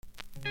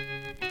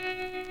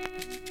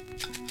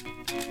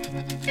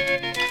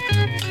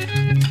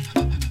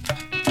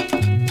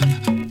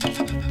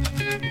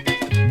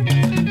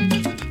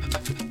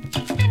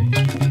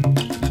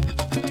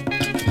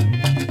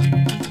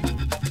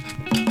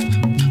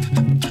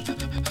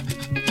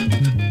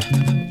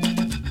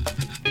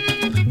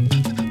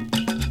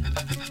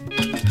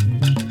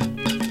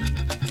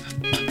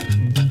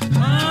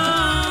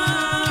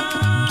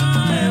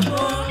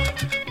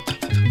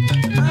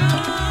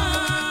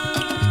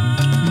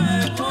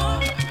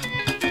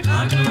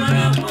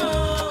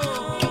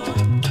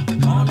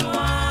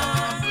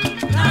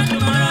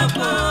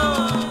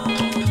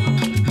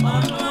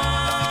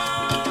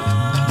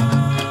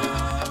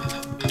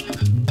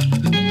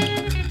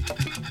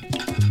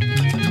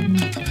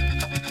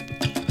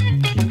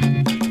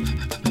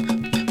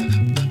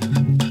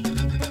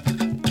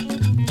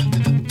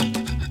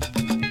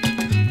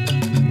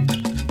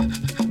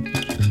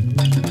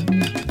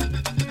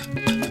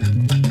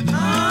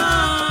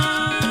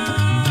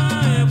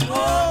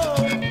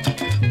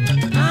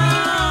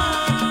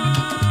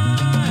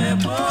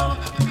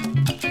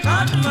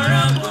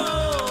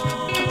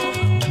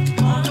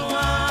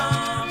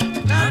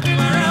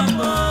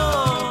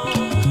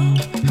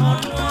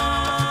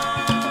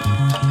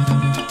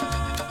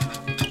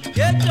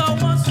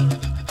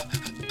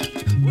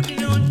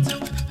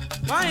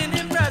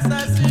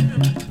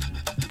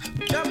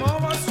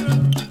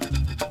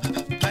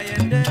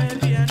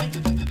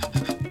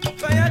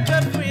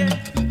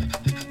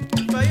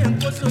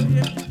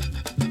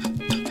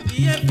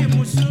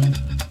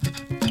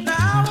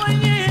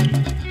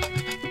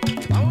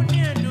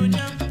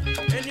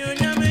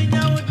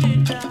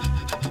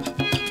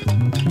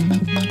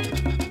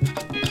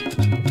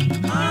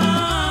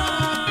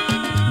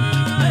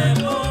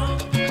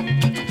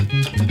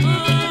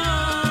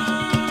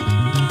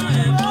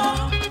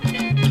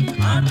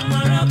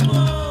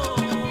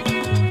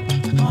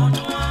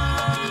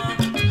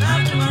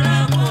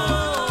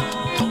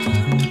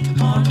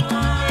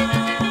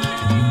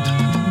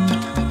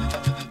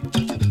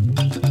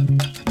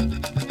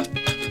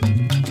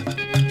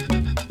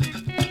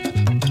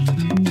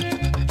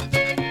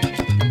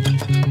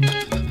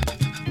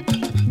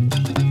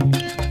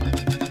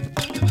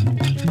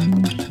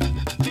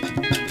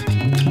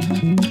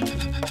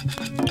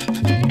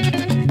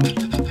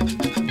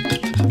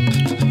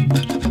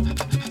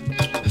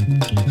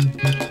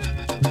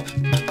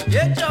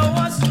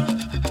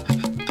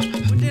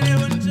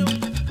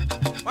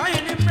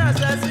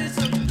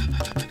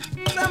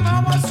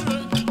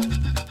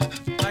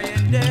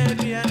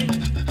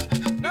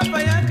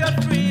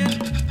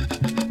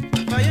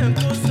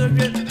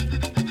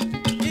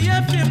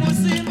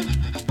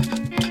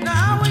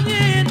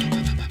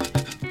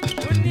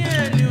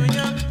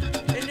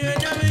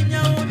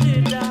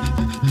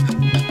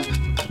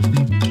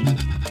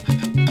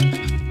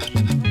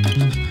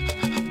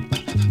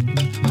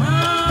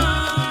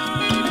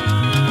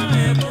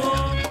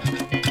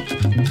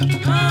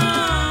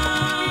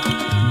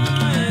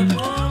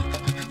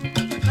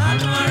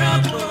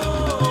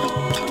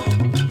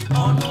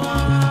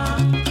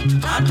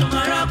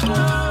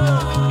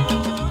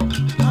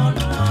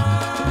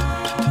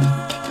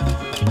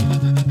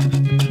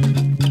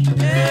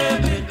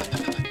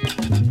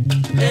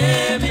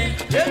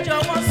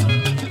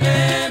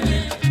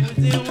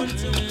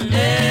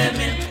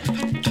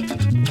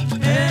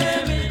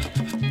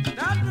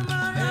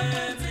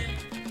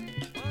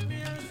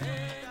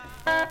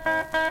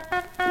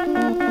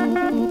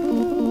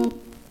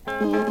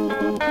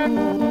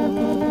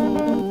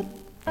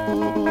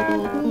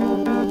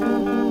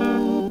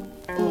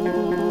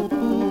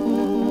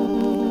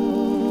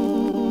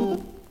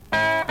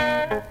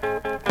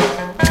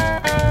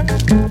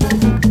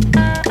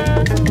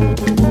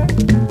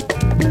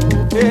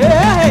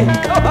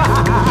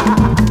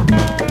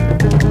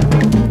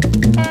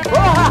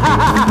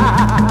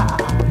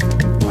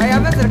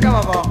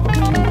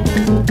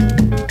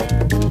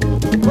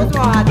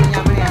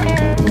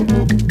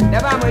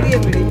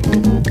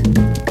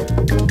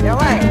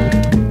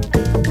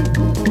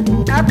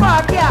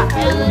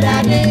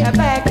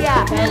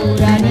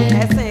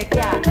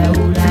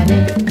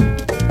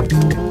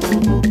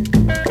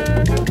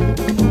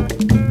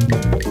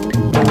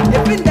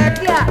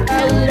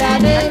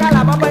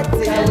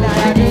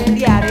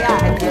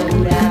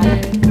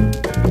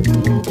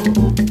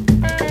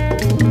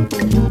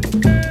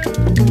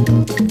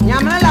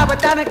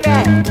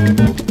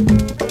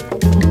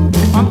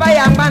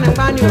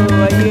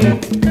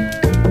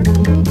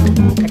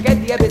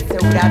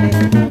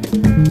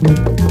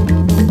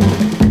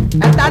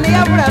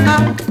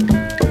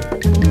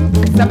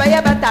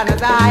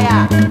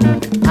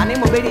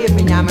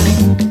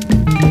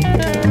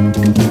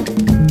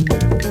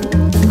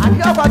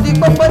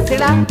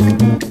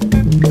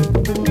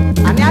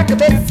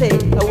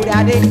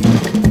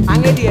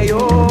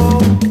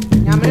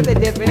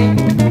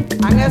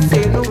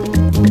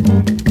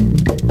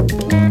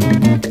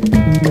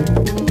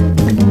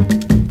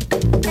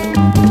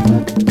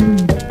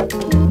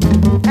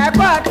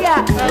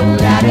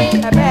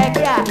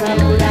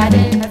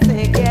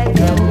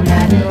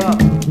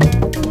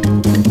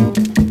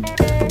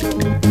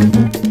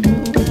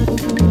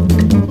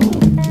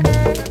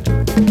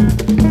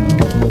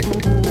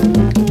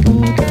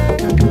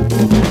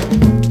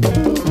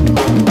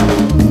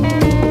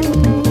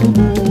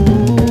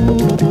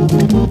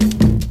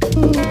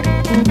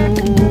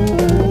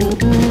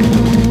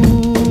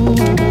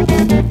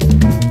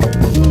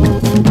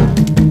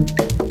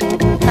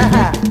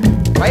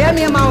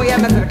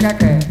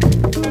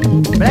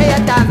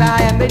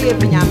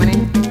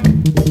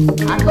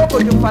I go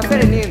to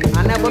Pasadena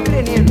and I will be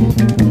in.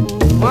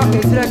 Mark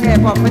is okay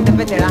for the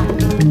veteran.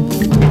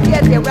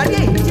 Yes, they're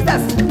ready.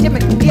 Jesus, Jimmy,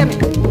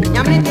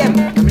 Yammy,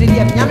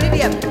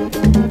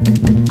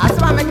 I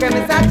saw my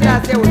message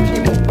as they would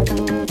keep.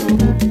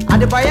 At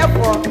the buyer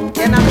for,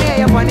 and I'm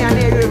here money and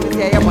here to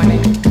say money.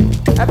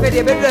 I paid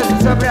the bedroom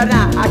so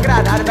brother, I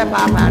got out of the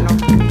papa.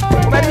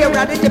 But you're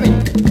ready, Jimmy.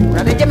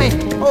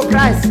 Oh,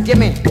 Christ,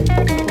 Jimmy.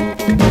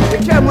 The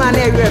chairman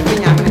here will be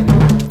Yammy.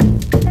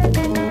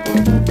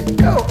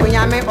 Oh,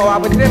 Yammy, or I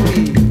would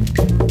dream.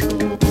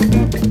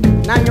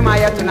 Now you might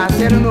have to not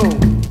say no.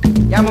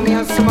 Yammy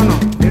and Simono,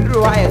 the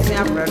drew I say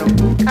a brother.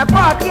 A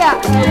park here,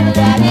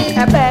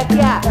 a back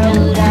here,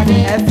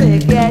 a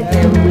sick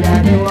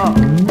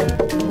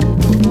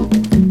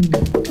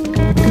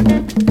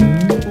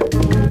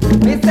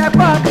Mr.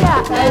 Parker,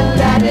 a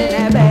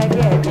back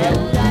here,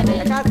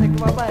 I can't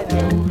think of my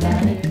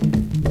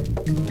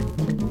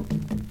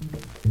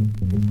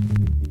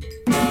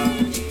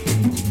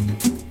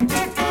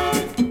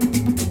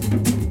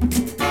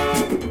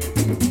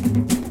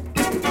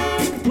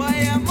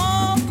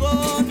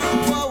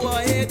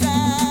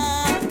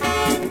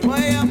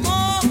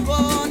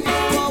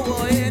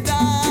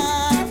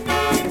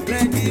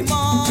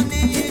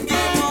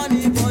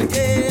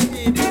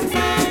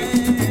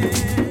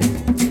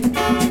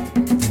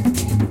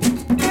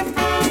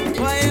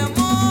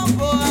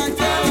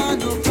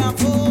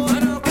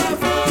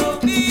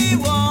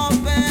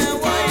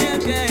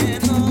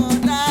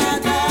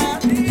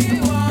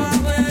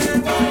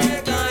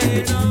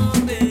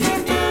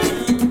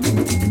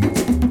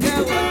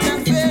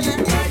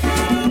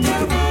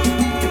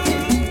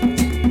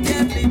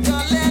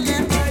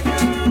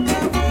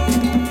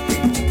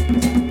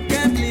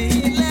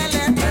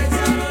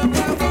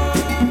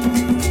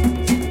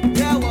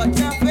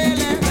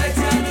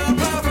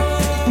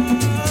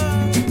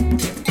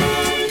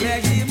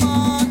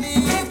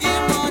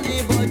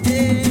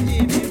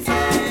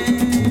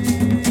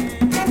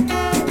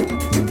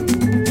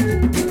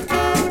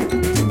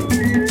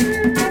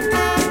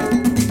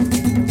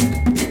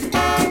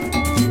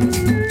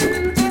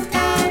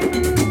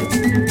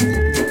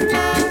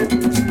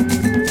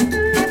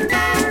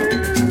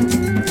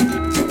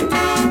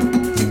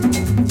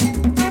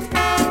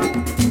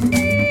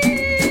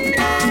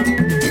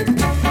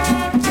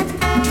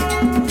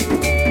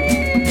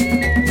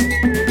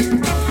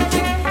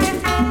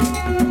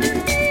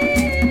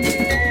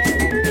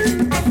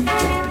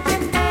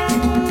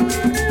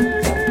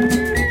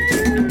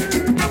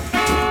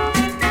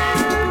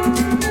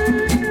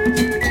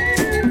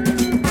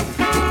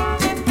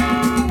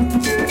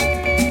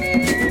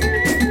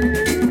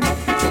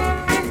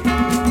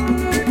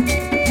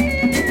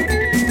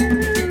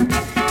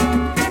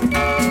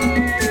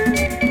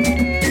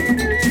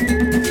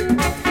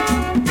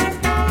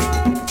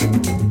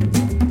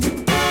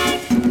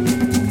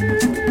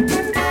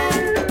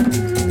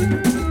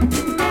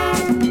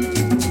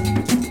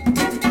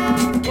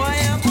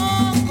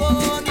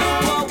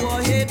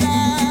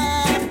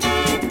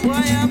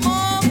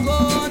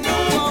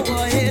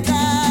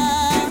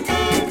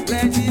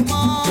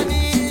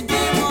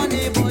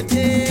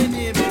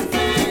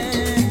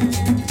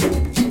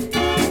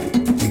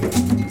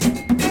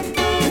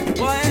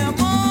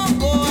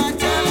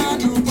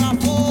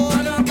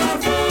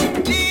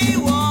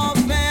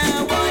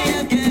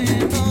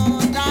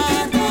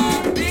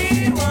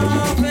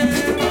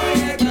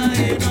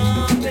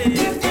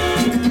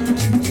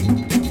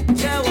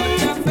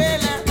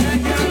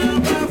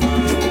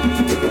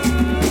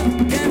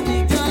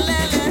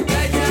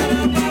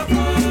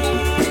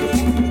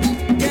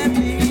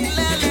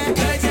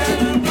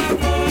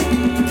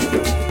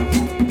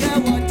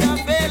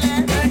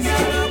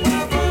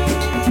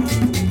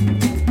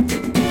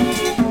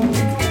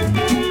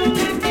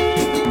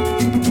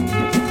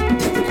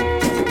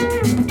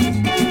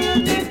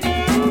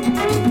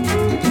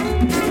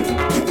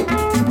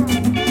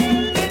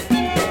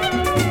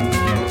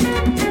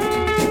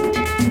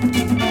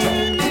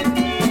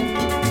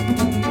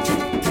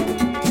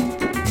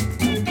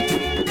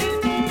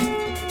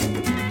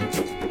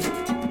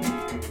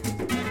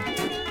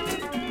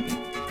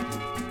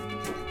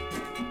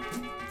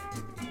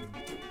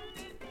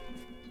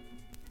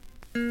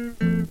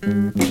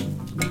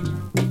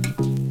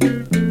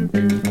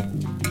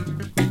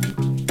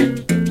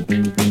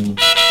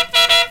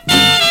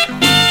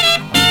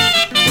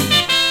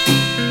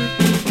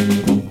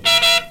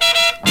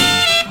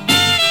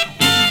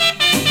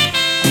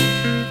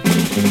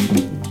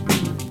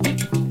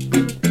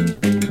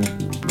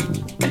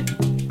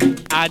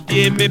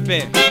Adie mepe,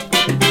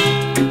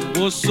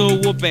 woso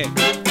wope.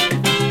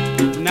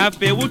 Na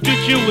fe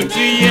wutuchu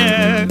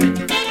wutiye,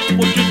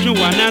 wutuchu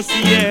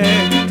wanasiye.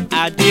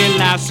 Adie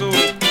lasso,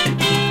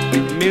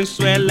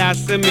 minswe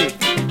laseme.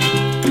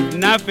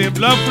 Na fe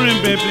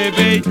bluffering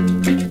bebe,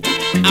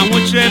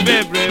 amuche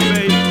bebe.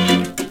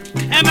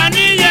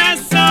 Emani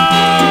yaso,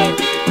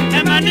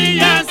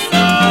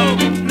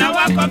 na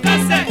wako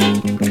kase,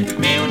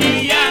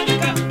 miuni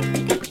yanka.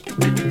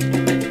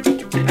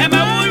 Emma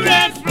will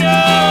red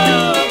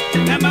flow,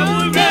 Emma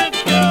will red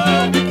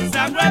flow,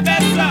 Sabra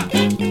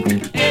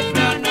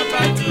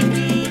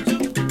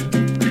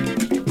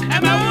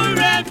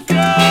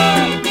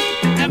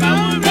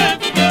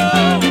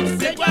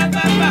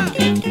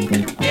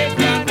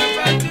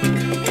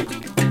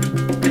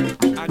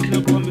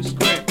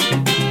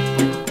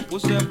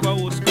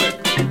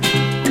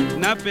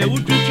fe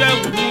utuche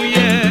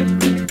wuye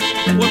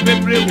wo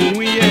pepre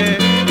wuye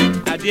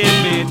ade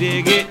me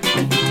dege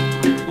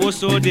wo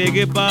so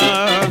dege pa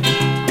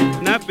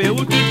na fe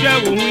utuche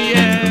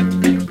wuye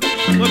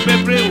wo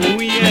pepre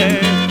wuye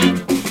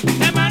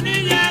emani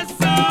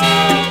yeso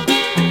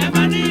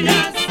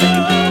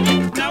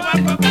na wa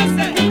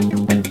kokase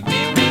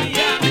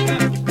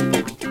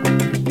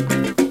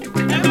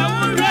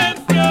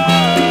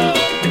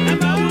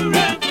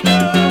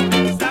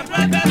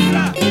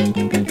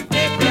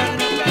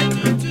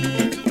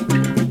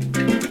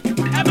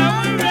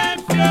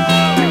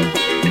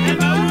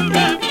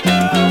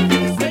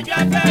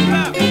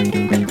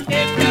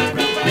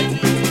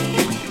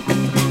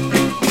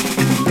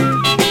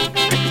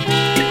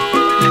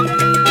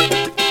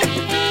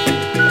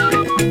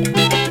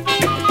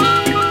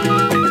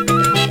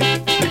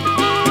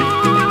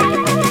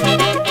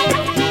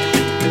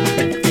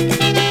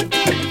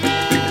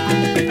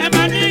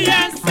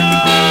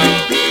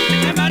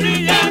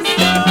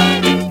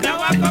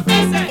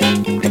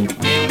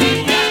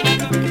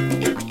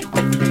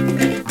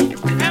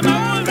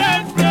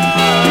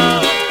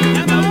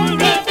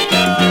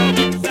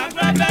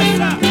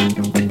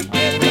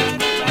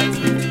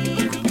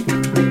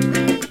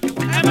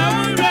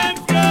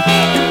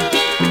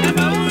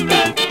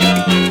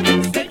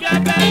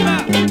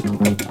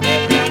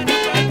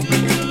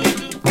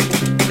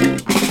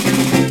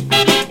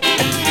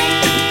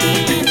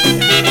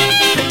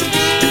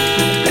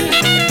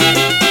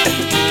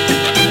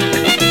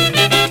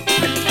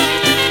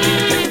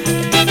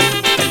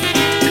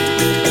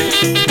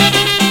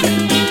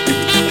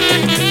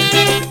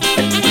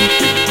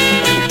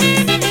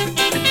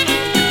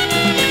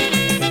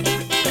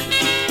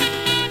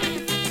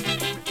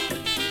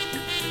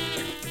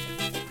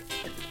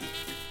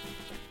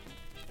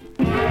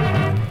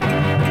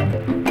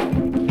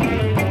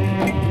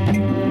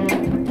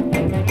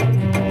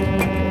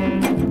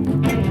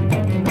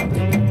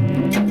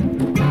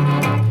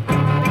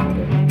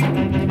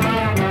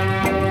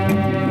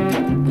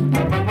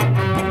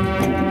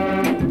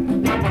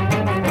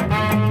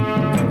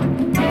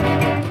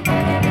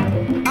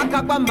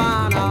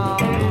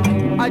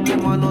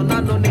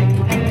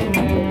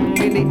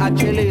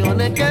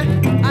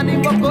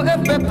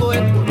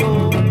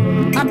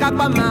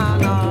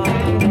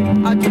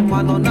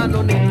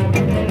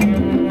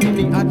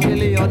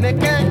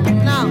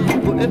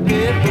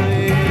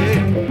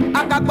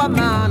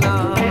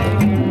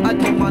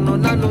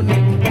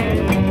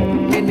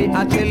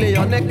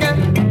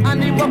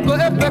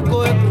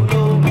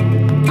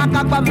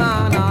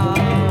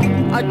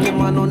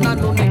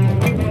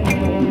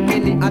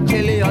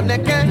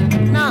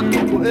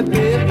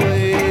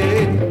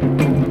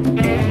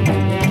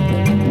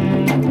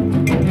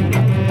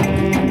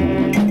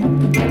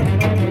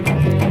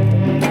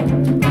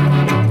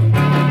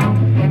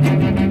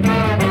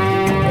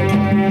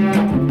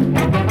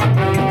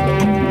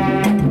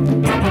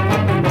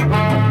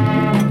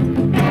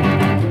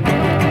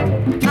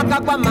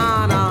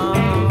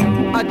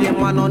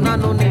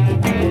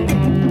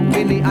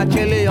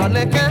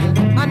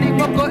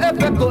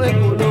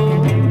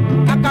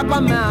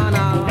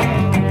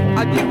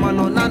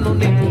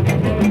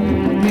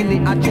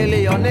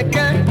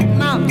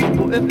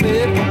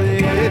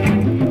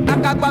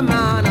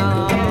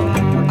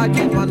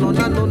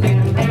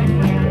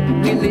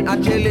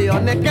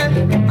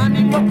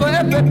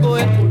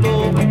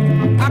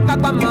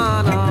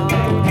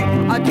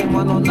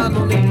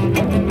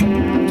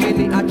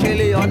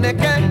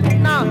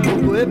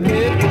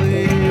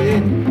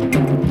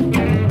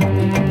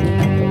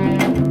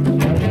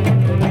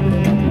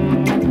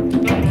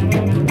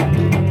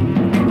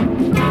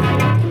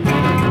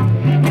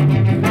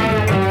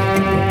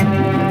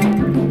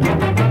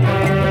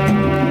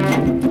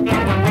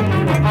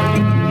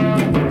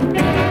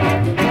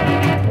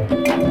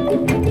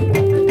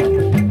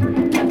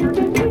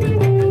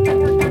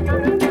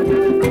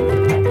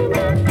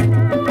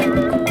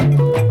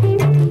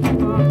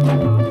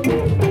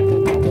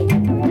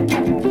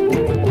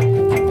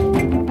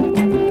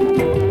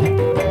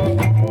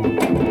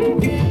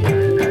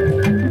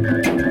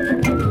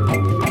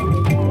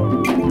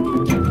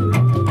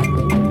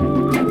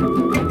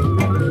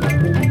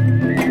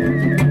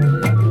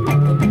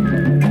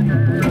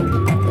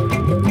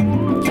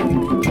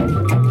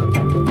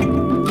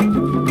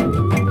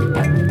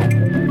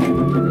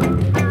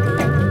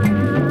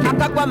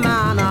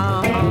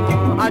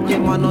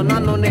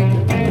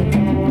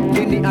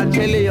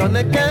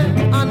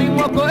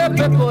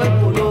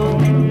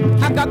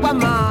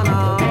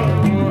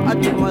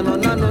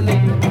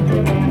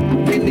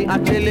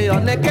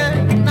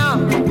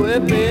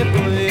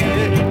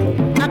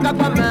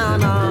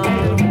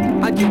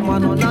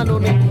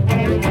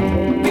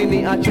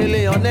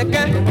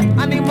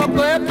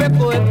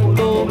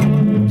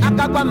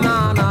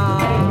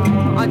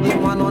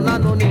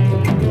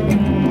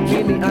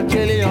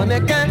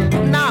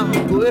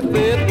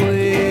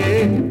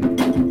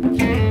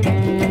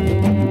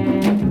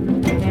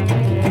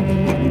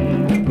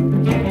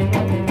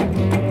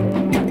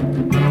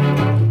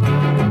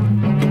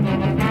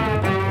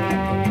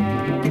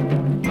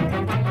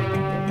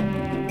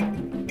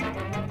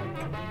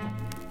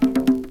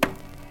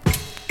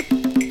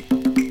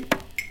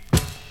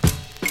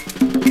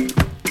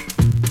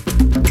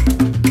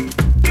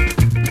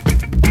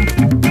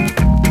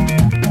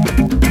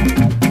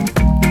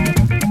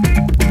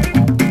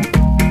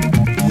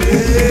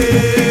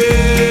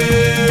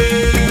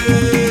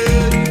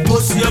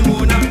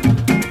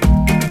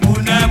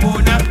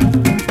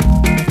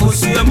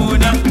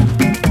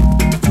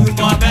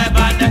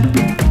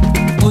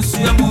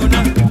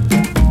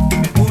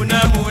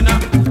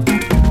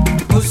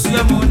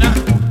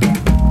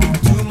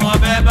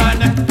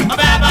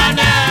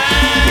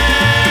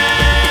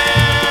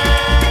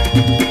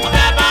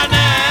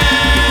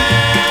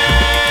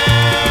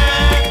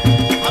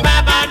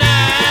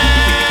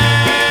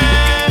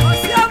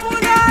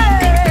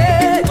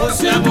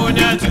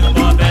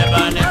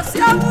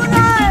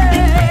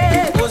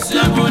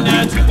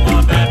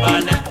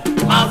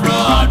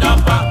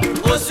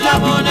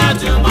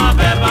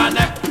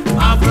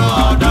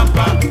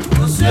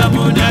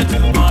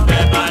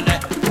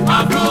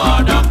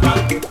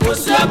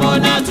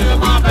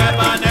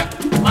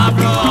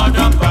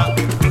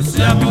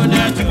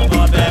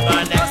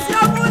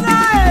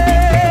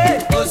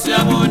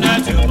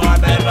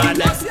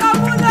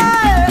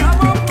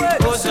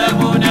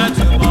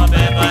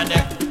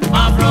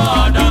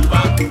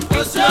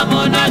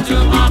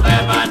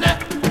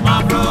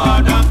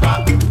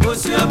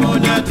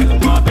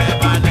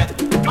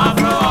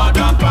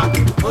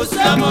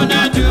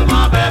Usiamuna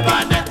juma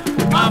bebane,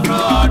 Afro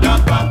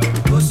odapa.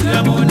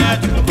 Usiamuna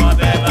juma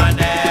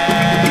bebane,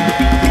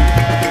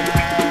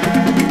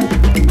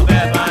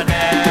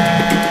 bebane,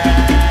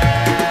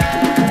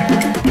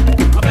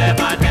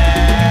 bebane.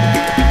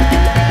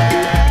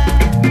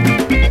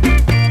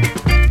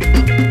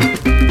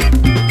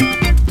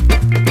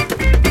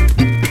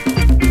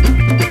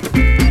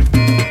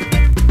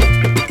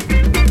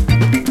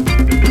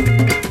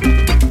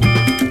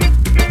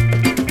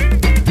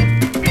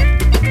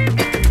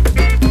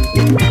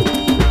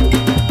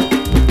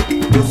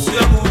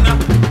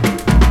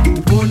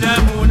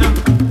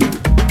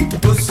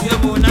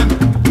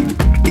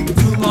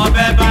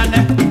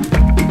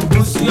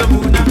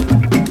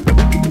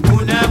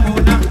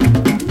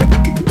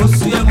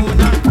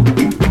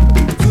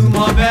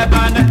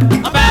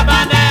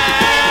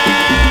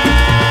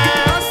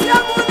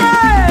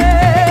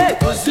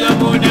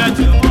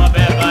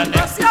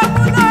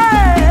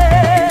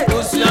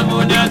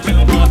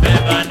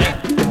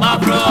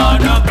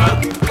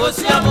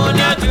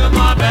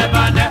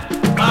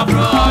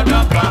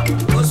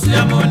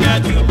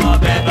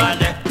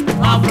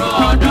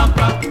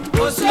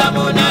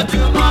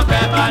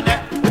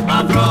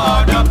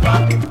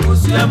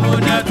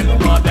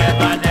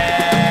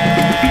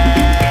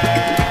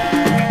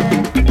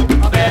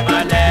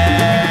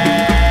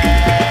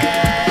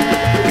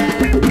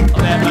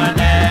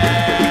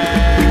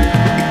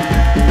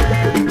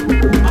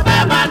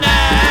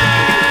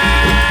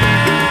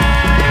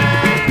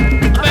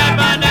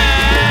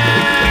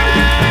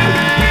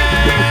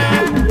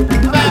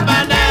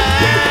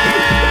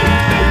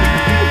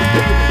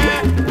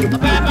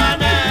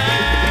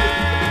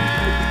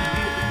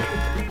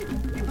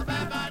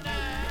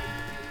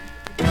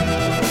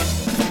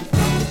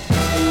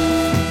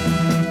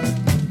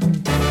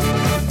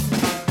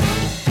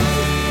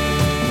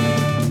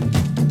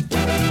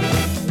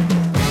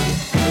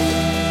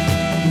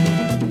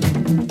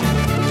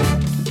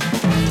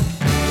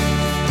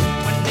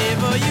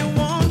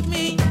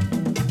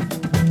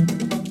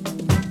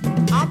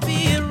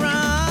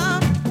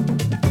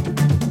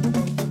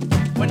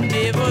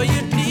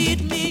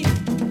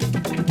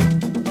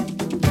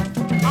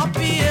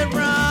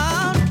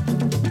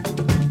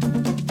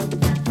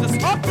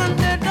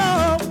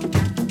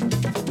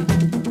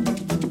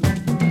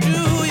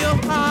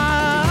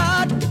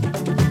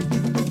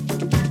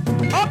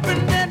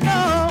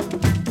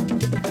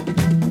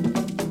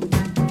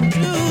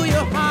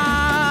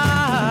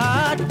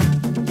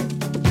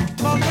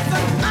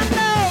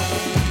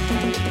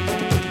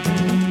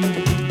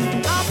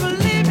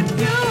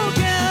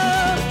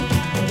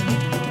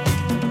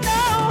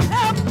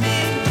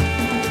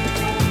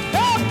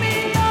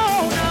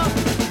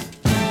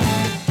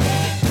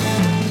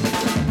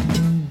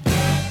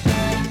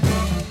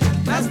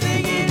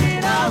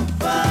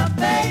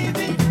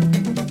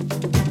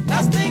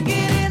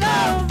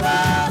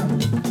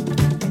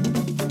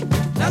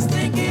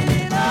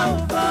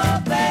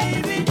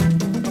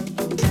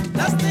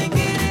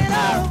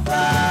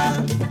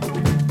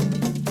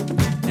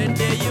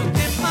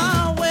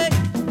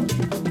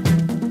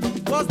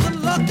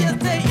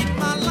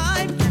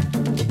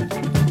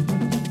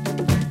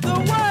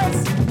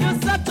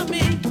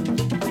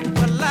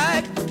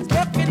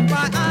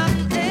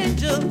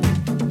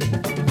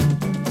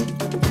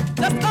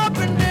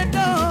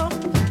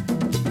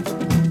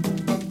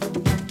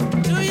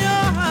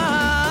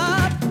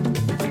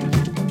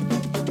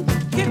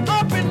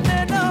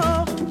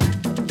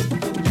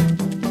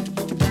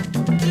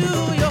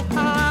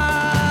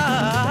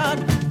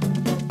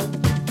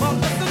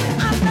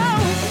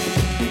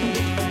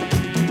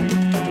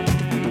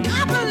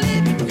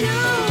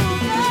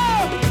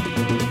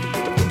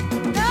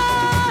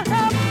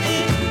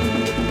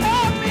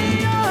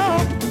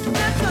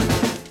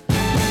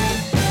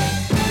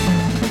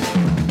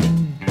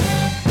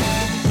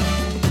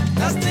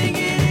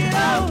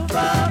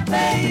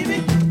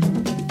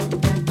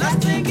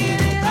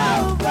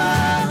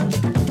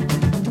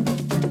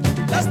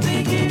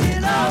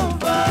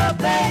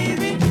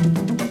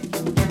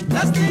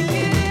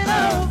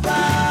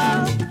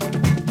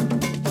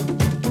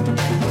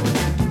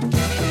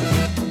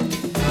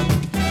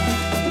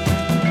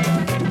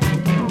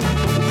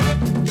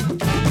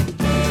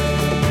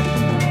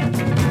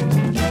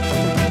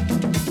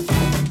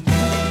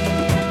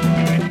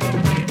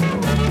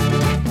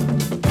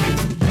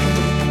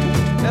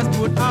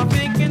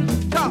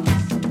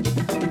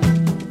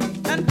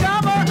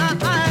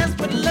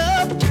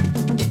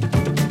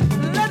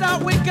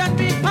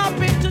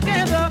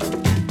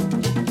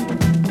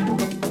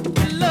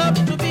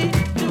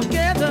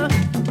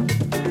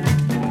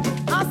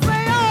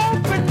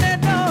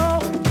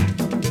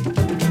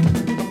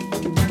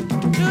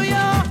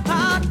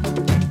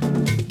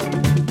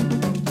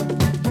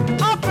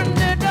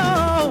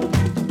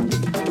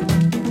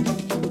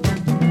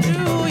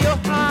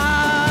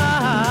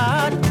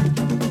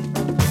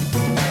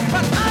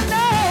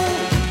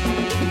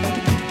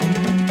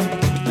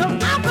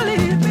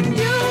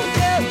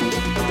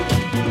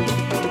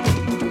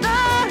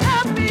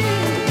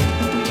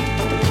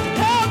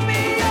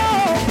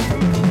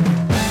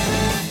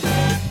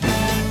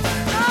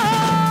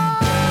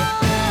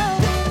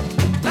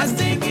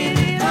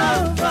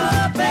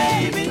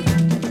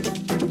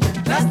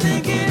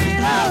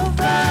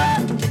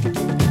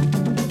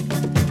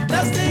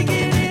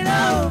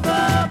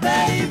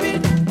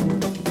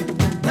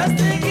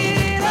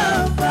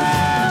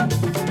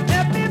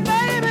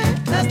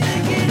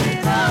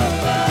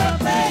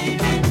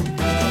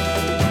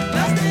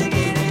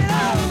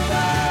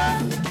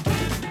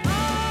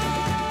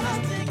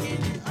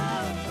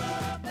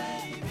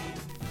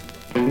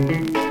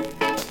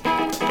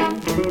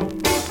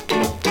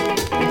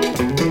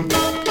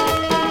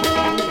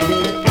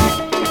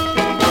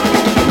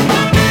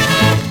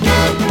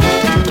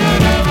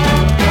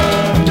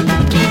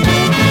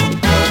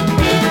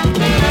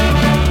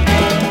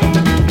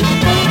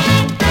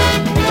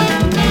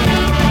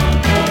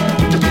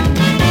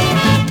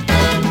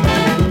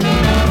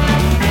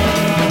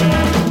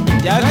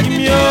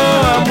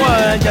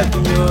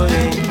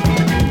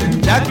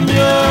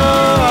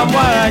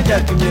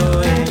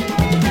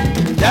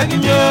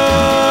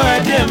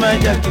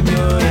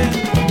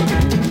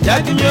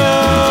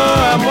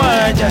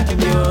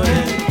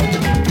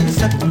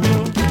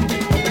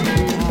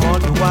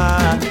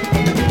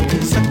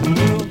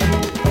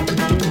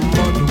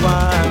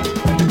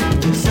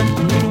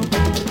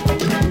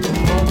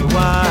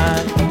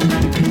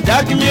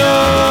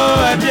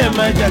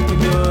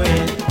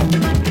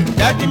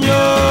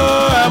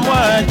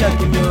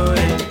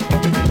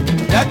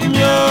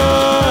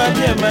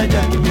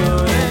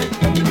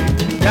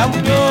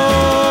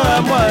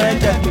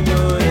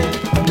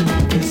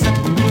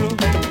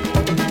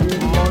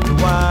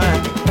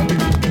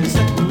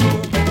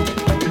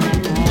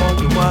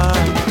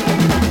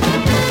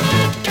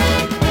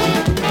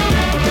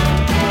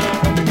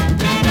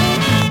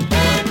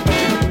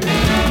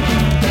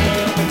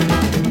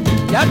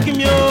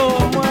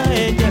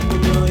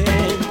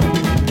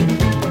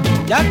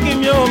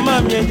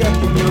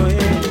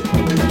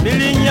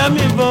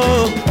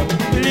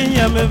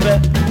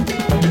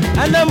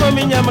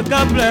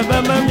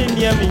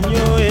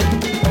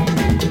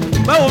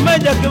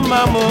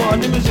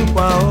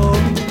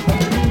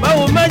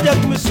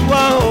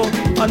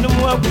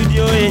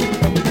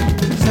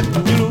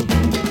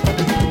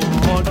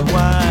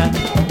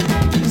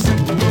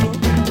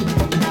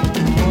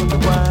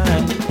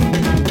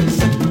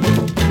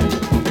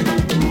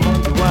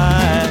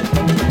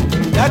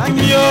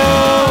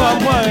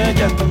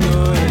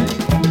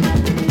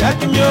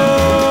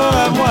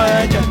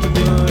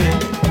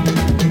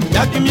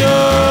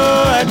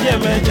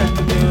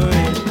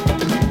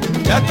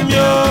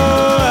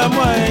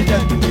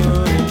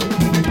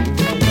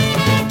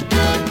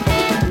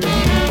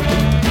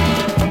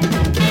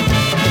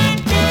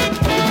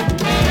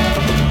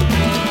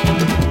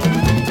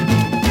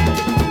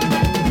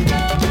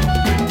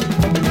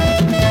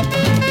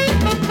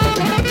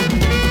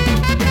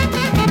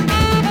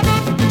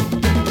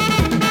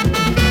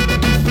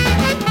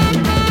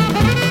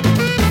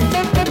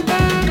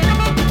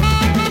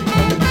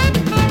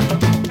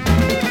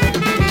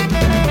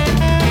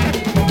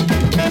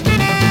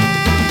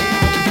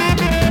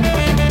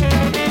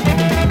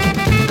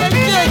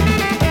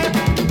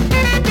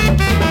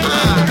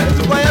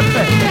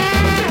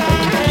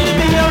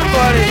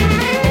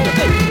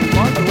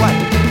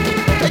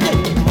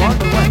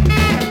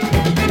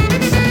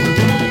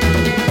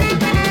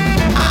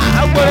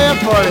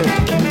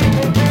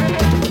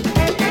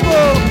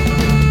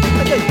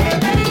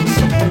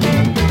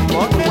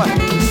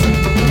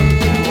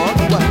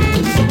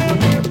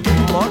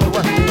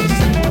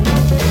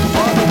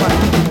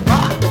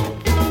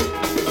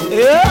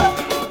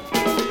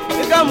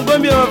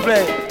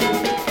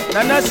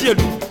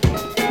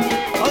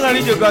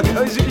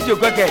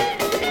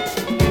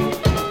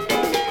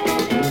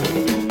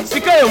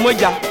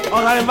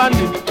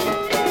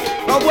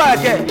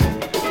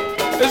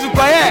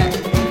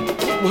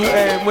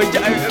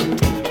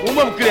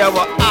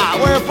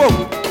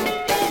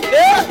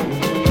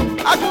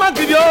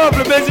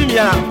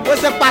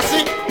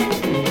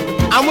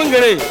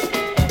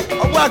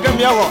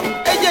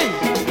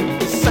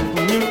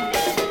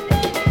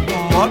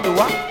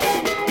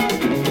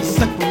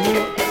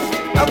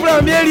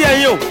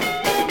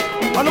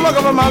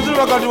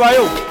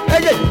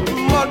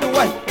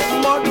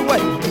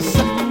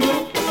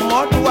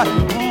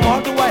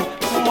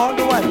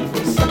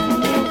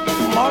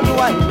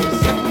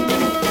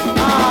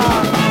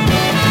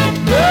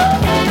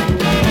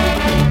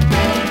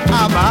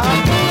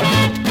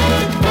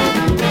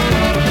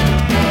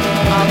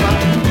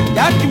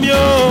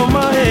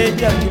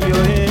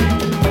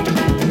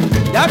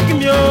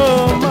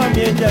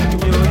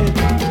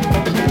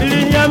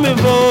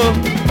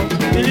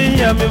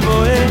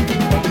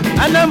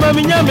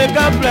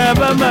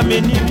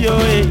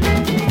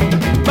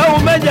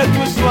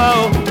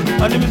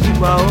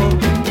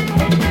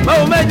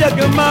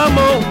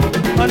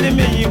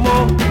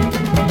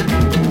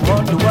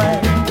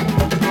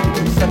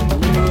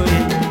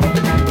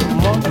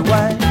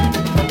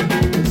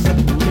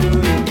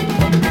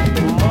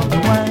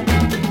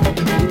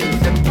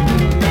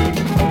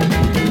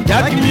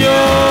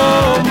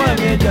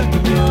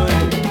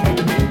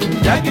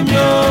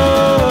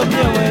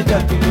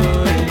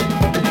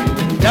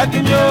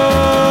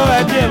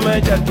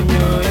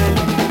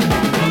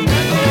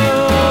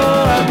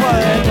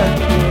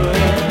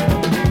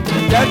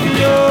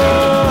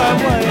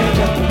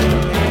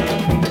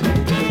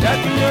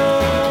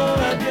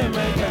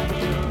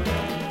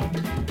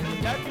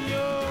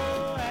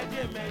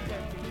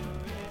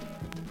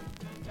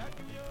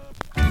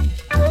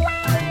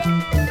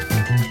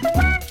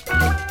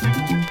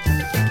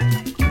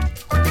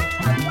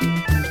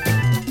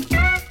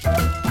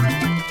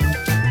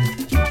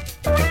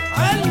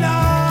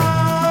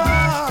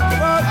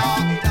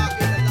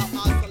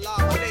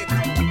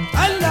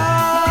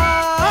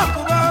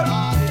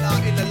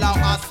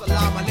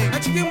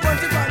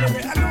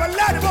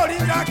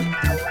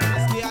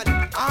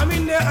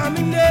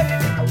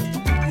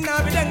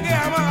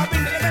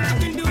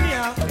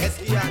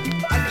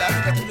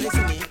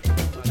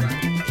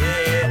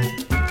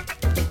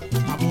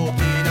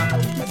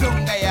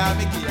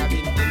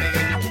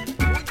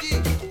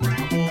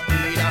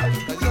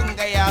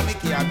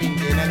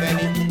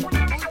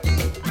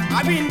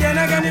 I've been there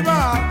again,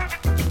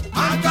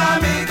 I'm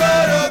coming, go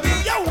to be.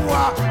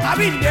 I've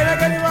been there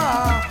again,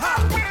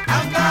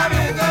 I'm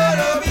coming, go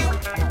to be.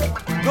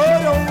 Go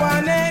to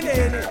one and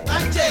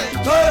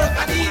go to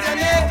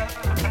Adidane.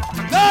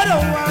 Go to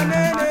one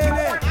and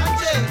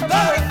go to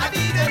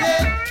Adidane.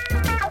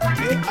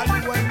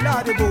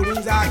 The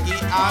Borinzaki,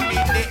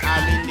 Aminde.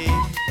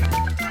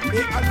 The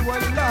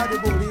Alwala, the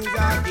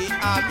Borinzaki,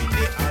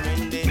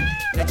 Aminde.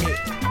 Let's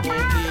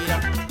Abokira,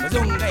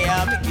 Zungaya,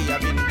 Miki,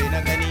 Abinde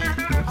Nagani.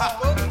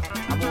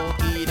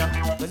 Abokira,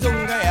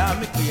 Zungaya,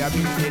 Miki,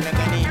 Abinde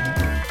Nagani.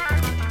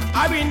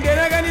 Abinde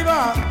Nagani,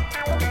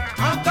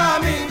 I'm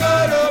coming, go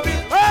to be.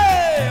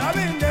 Hey,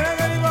 Abinde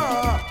Nagani,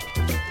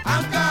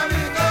 I'm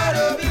coming, go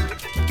to be.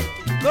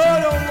 Go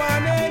to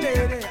one and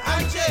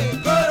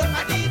go to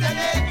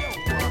Adidane.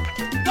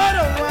 Go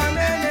to one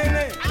and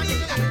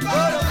go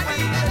to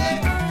Adidane.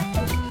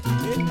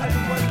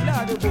 Alwala,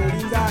 the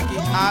Borinzaki,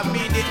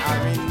 Aminde.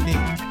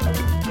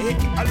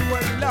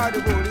 Alwala, the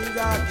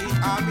Borinzaki,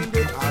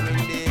 Aminde.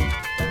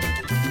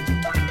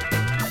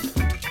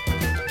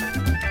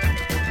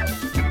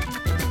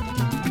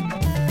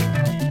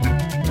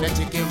 The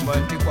chicken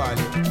bunty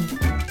quality.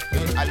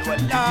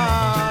 Alwala,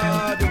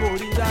 the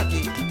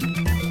Borinzaki.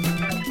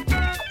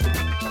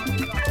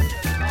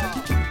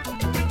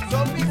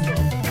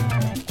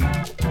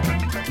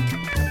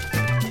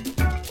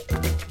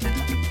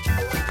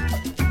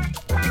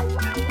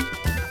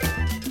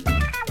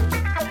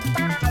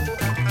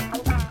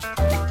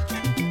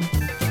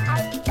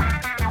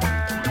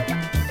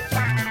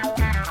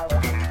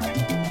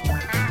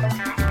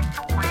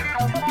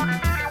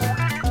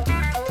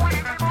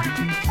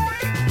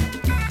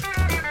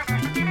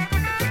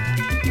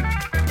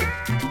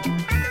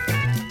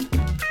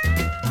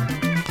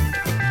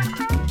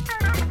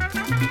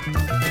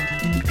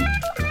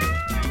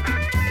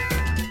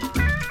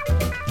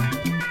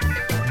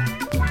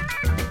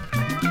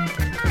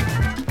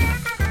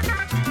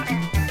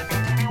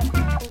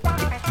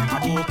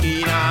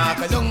 Abokira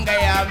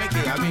kazungaya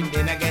miki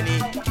abinde na gani.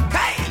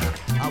 Kai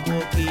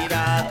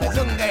abokira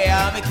kazungaya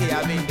miki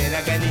abinde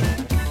na gani.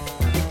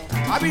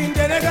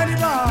 Abinde na gani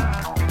ba.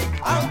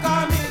 I'm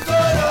coming go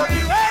to be.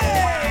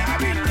 Hey,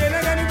 abinde na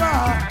gani ba.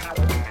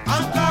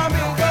 I'm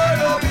coming go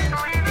to be.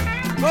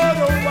 Go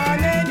to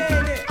one ne.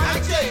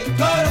 Ache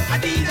go to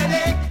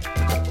Adidane.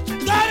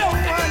 Go to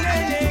one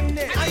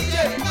ne.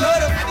 Ache go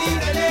to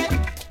Adidane.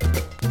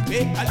 Be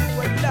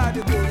alwala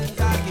de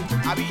Borinzaki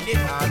abinde.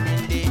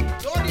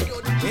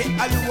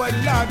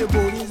 Alwala the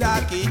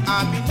Borinzaki,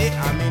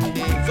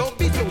 Aminde. So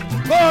be so.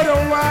 Go to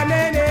one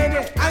and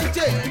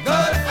Anche, go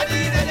to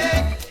Adidane.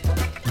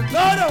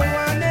 Go to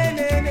one and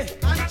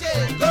Anche,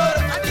 go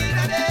to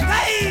Adidane.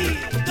 Hey,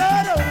 go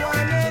to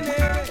one and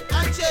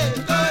Anche,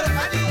 go to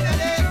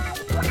Adidane.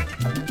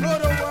 Go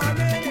to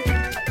one and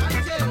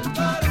Anche,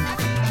 go to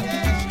Adidane.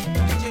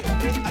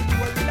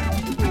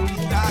 Alwala the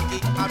Borinzaki,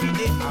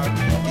 Aminde.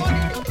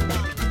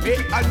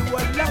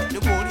 Alwala the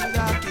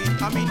Borinzaki,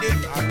 Aminde.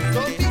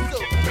 So be so.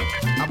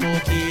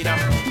 Abokira,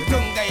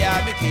 Zungaya,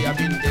 Miki,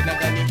 Abinde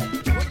Nagani.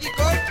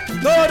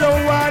 Go to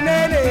one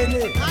and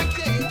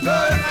go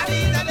to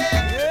Adidane.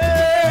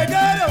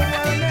 Go to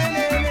one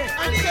and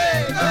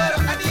go to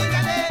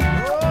Adidane.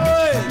 Oh,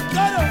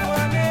 go to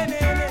one and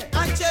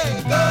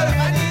go to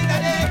Adidane.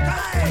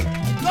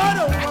 Go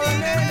to one and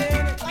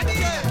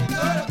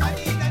go to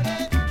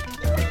Adidane.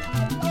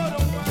 Go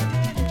to one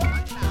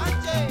and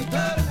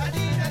go to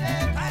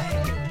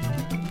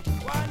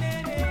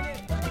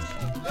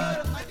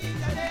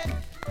Adidane.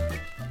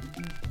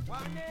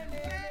 One and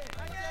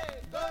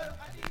go to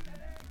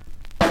Adidane.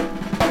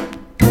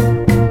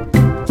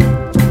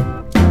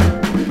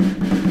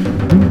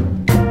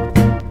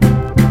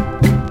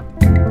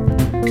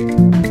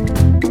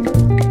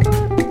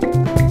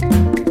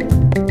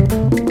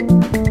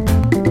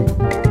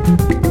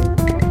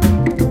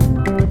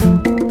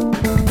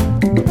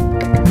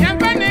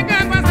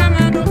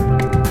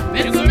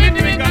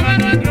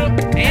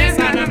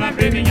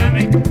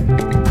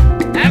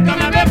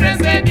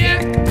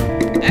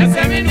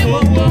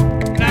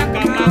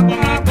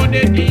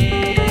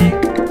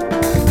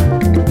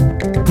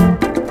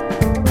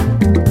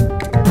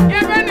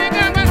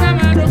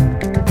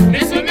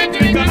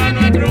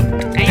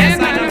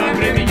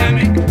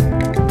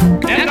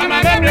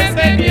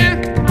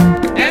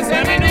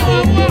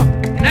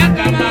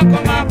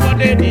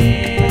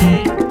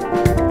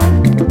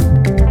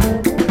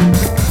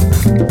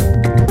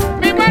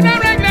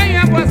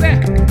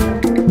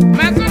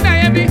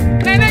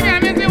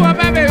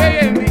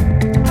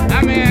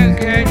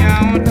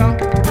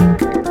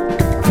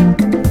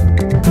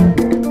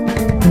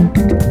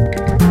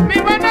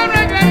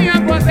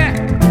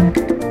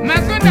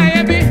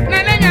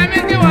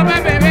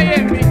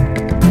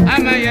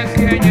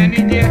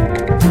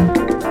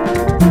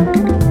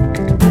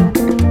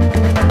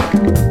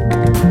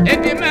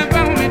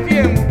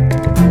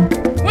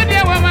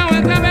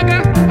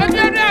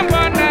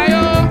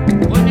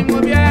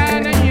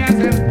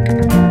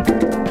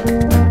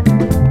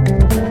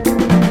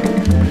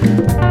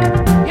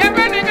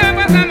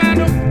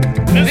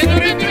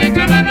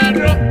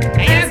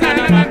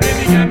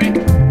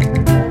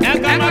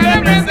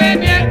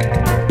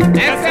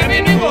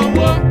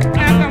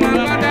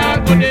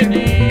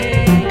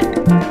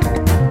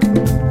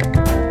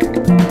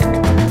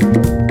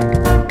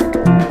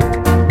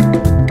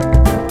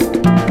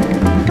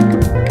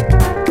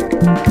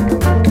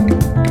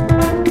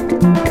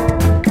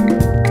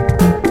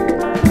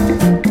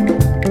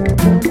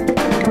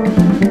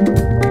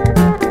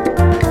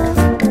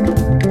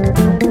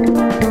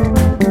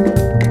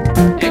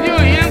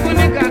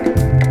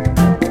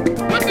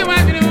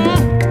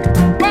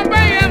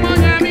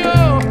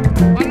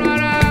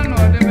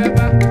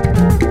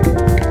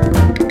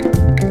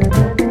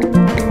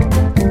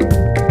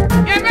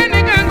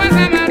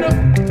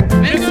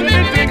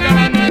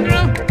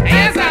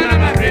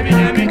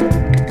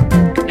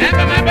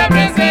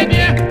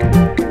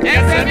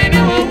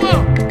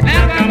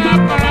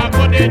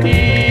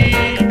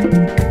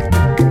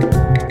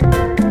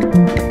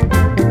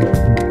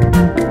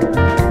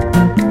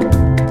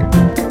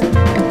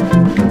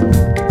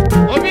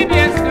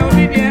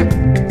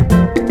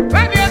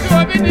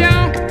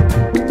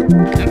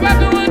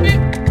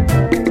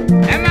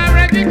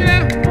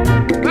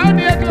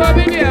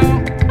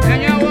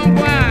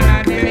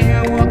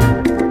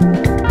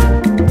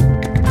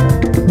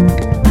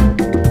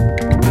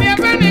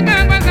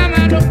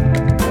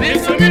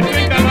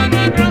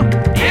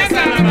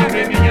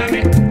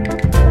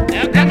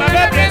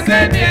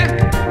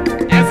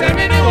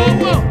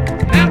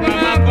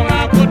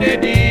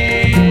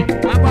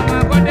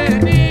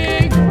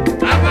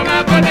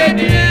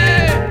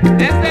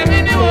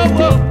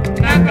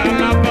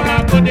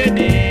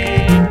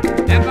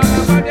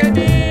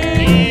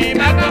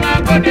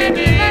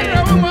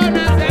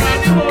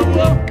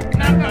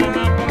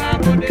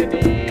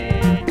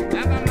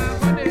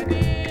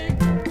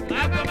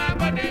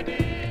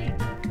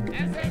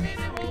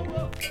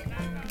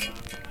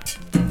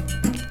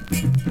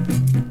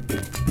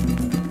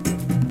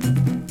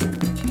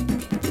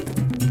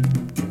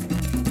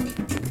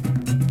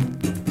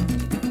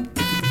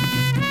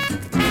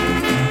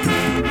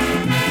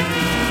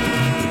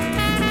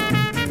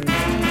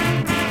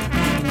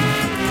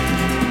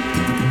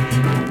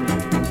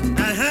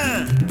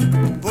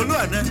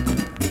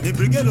 a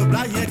brigade of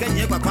black here can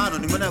hear Papa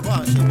on the money of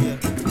our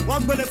ship.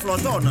 One bullet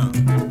flotona.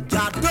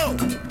 Jado.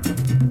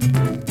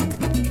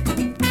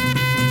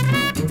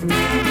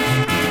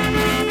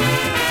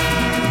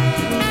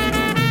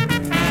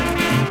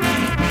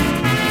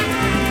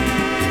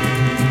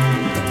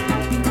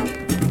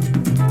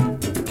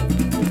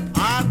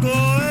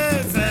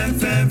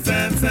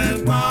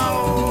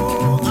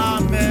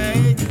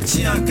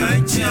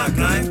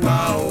 Chiakai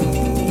pao.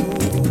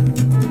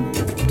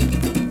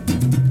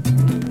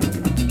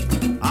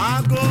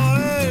 Ago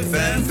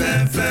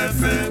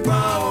fe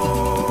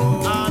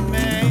pao.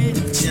 Ame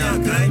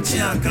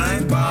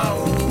chiakai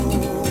pao.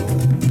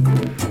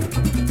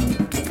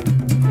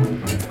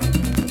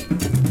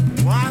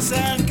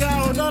 Wasenke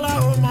unola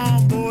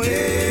humambo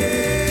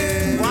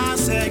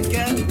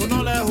Wasenke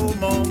unola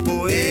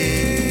humambo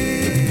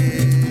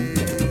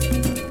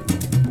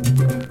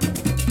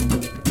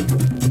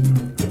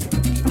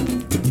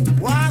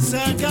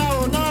Wasenke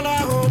unola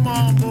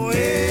humambo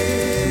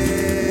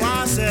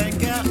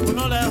Wasenke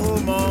unola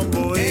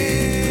humambo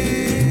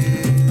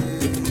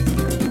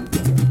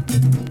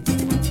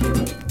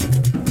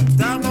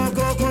Tamo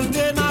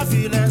kokonde na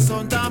file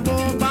son tambo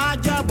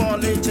baja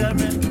bole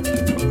cheme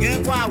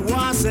Ngekwa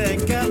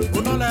wasenke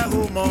unola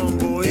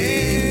humambo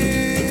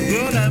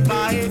Yole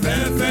mbae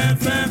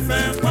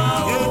fe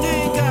pao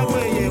Yonike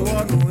weye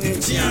wonu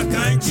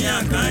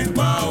Chiakai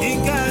pao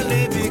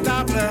Ikele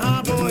bikaple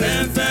hambo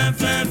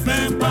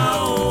Fe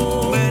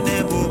pao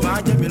Mene bo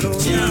baje milo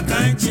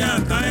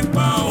Chiakai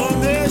pao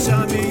Ome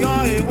shami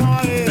yoe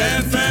woe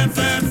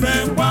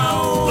Fe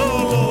pao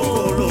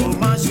Lolo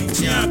mashi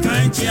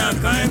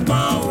Chiakai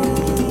pao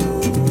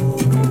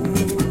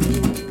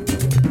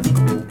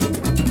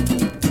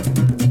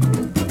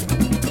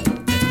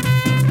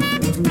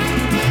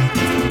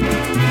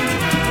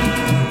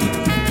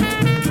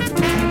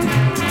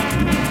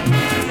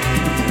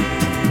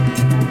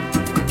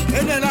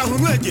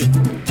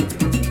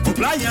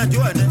Oblaya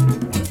joene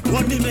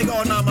woni mega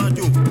ona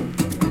manjo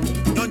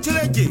yon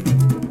chileje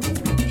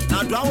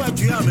na do awa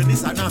tu ya me ni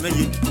sana me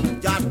ye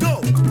ya do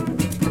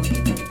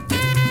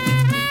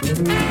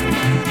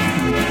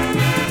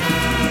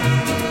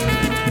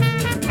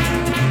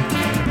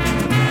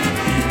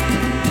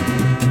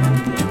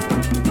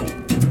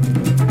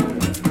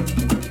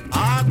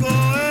ago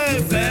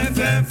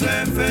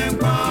fe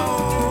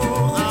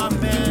pao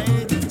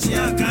ame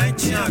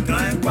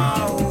chiakai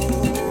pao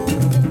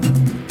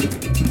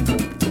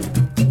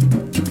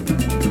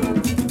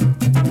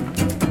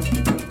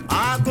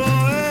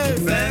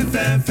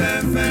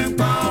Fe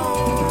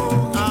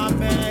pao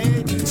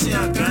ame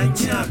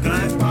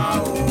chiakai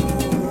pao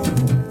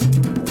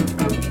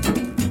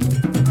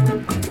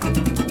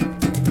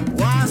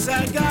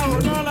Wasenke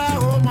unola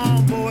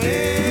humambo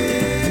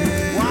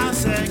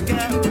Wasenke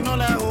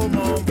unola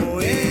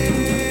humambo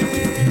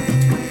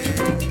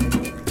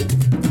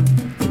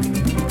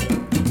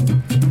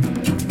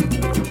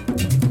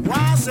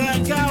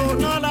Wasenke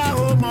unola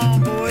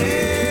humambo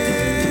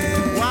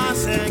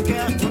Wasenke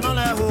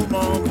unola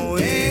humambo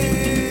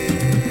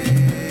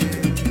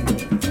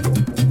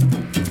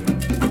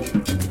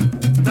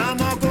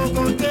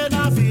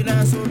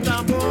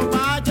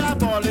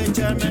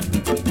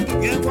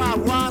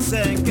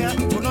Wasenke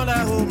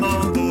unola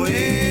humambo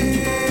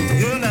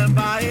Yole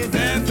mbae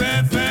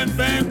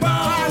fe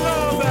pao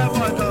Fe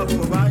moto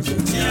kubashi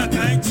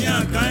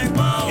Chiakai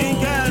pao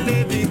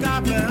Ikele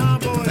bikaple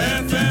hambo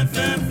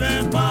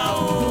Fe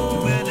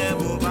pao Mene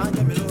bo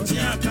baje milo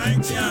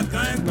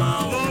Chiakai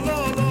pao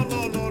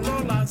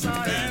Lo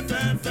lansai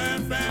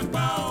Fe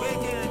pao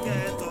Weke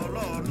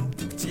tolonu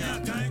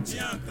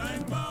Chiakai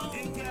pao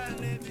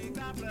Ikele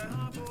bikaple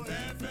hambo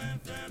Fe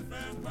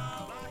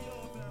pao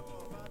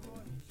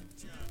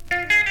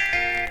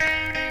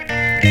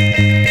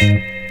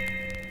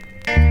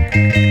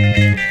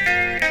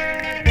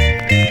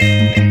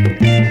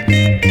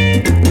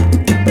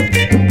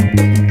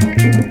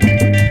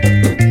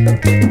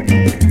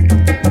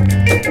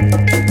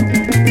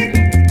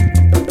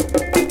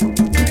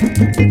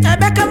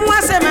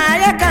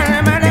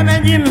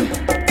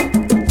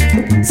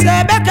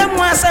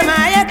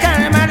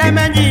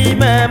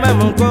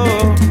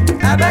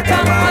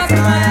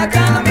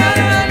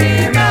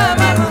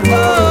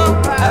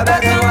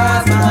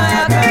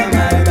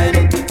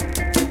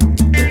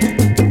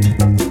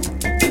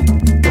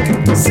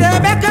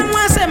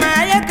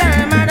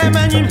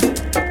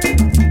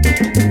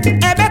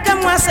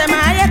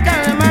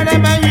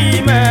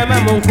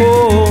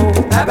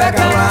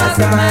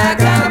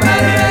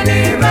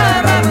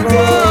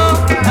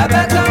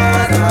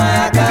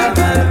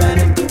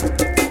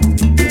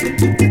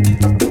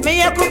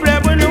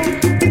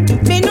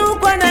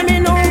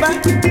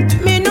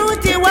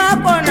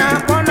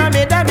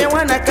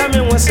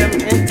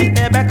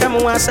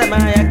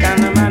Samaya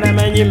kana mana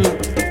manyim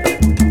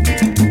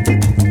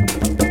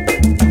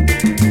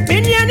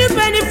Binyani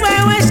pani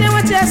fa we se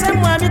wati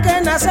asamwa mi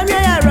kana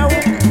samya ya rawo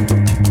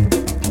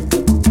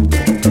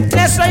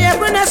Neswa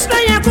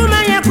ya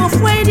kuma ya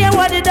kufwe dia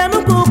wadi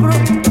damu kubru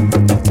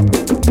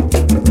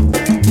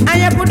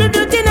Aya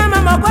kududu tina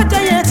mama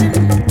kwata yeti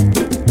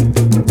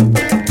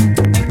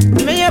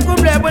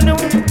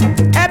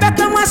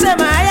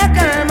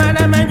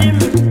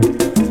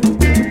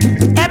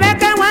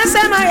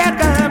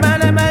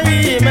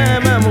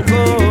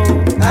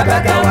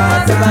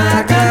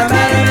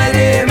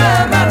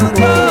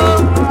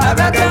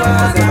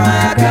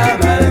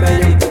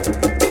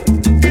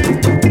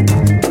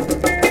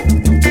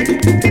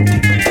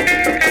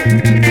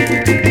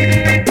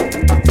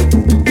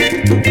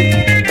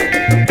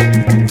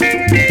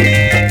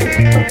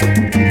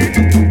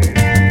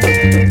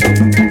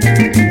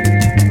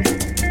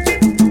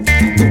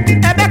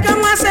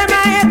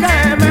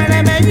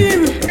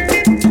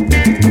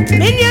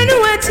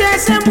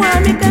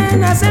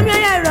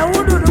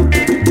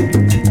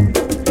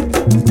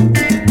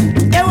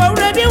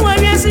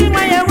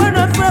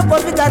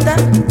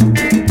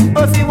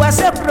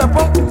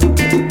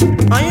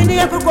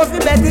kofi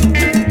bedi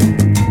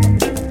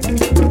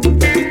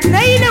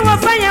na ine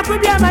wafanya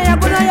kubia maya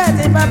kuna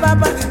yate baba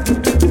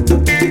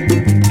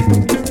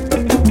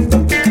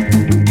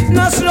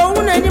no slow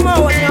una ni mo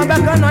woni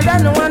obaka no da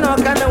no wana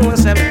okana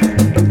wonsem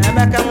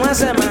abaka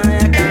wonsem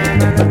ya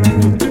kana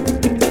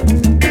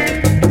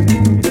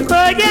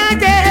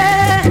kojate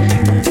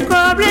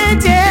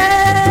koblete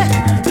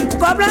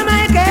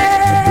koblamake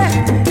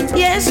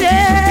yese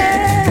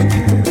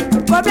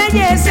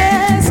koblete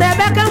se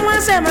abaka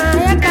wonsem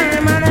ya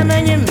kana mana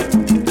menyim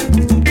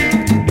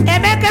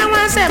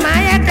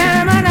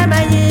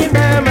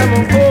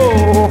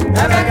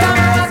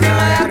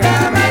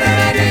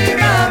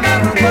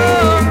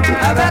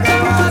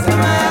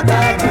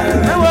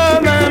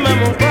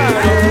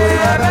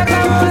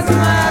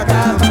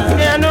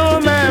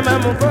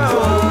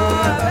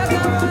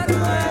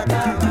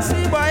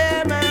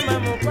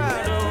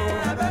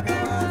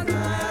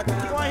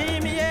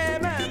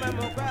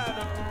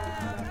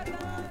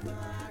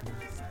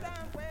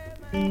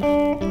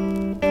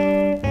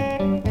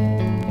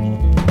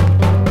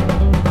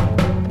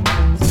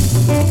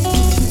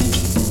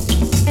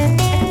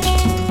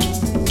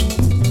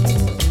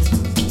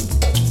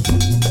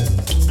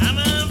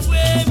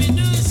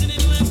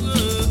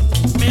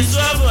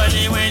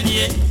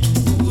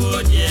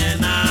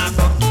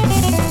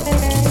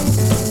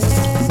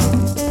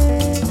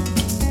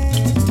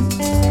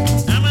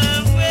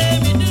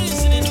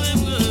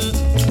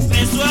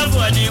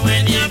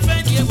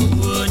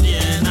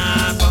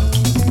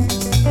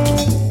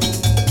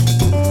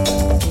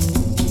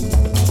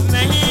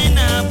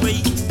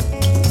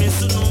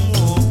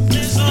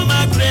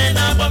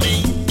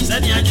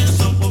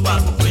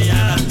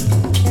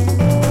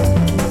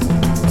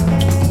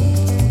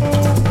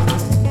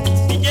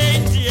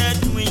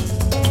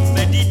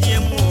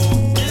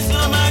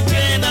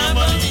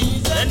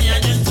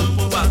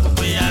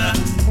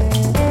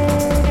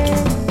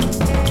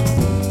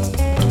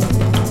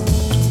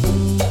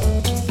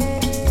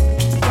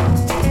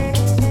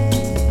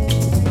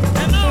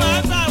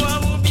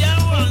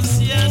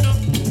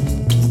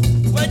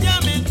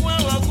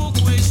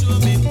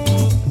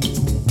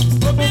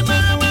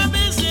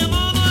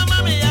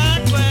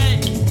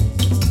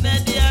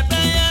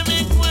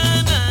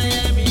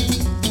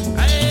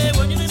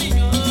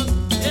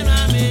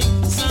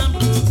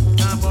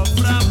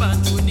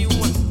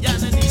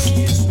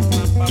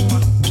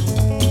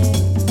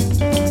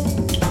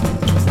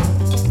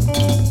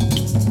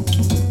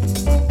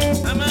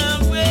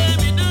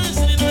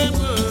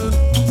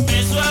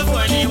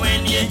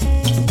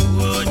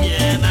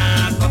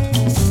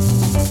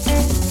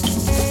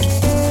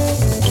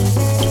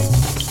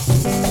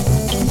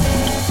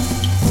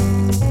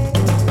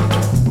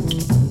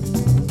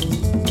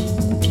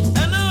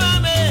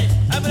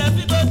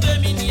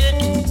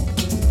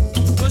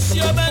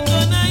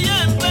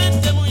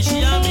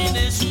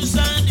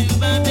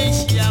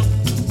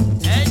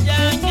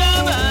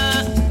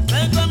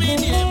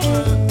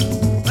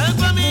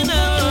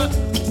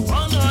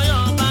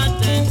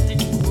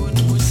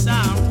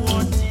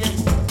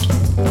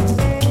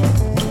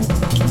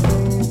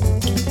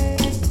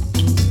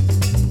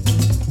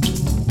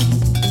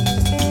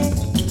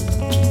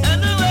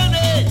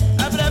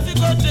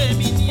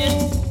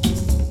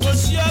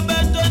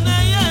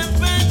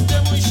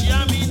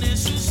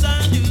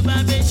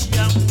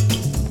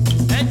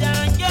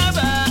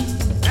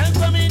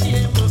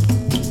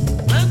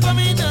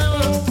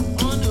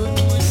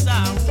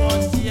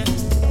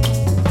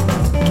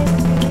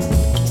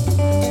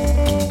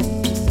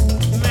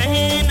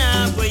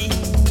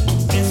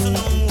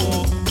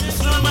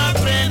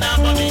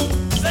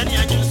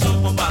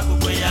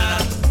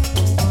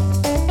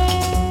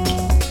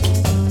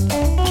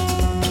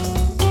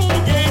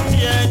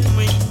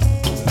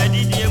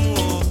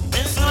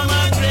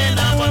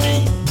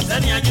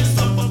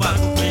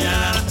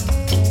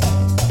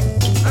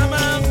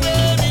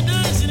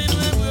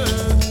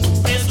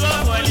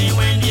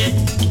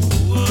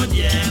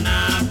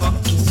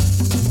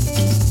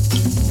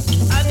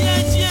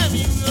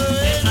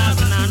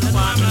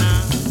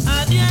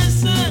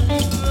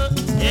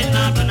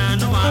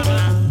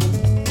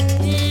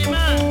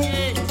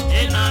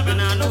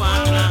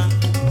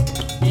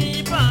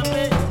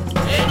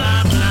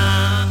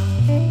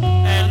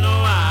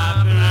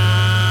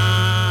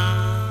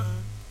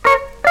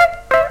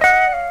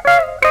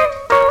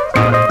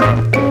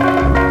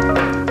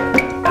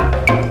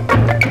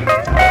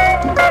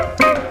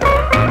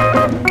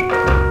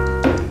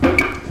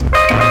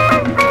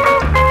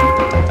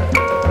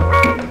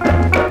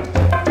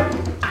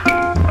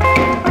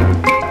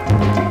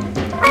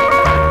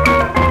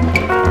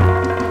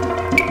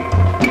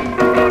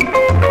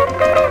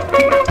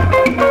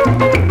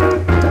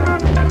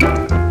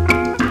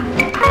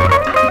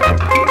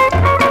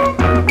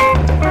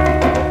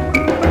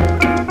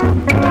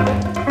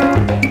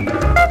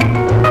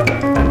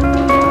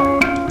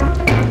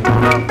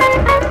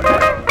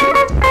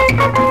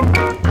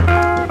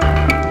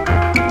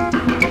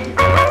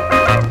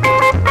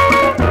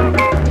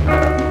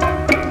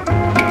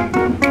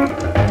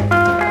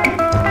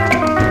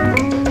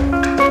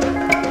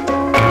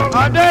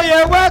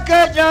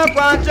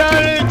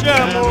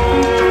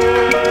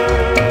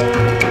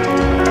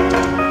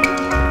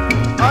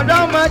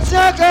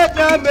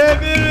Adamachakata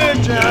baby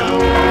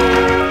Richard.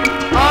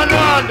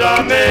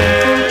 Another me,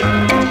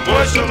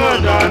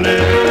 Bushamadane.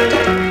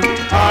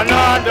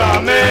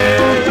 Another me,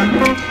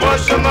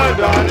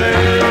 Bushamadane.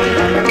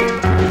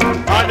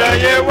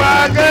 Adaye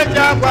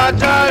wakaja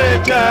kwatare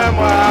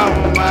jamwa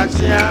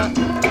umatia.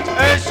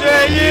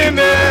 Eshe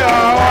me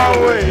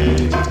awawe,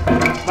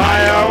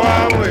 my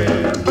awawe.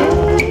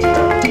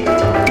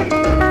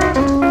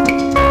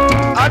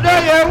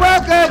 Adaye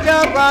wakaja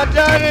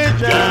kwatare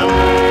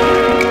jamwa.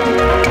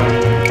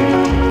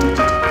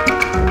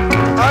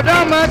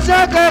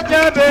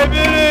 Adamachakata baby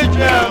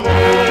Richard.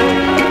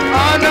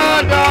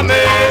 Another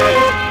me,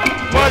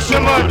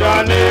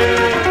 Bushamadane.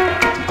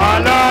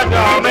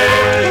 Another me,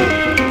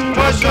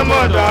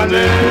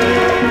 Bushamadane.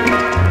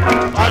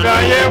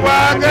 Adaye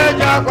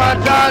wakaja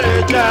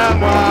kwatare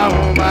jamwa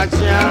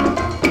umatia.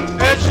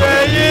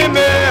 Eshe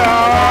me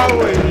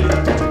awawe,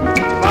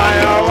 my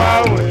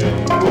awawe.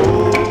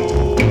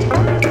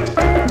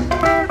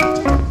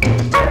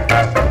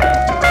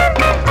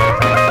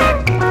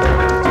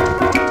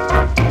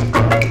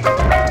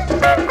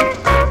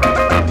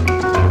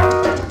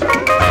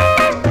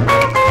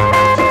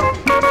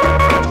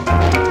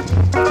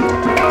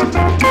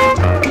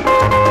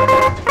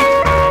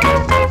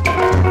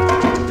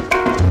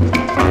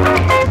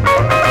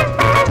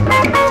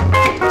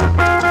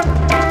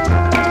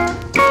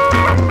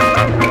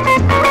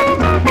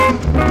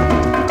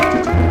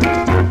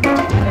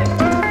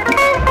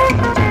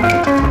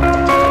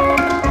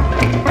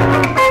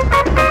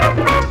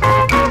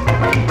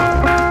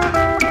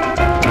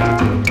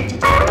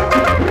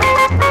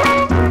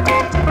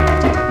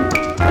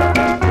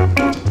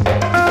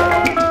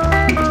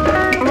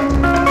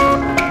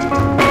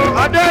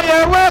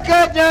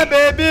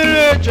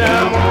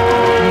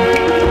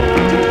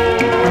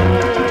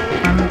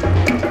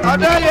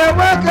 Adaye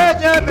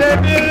wakaja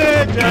baby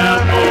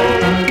Richard.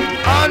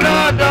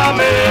 Another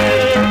me,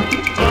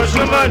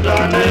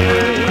 Bushamadane.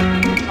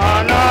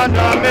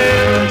 Another me,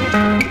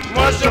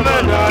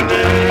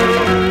 Bushamadane.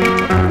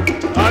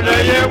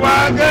 Adaye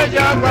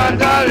wakaja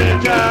kwatare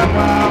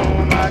jamwa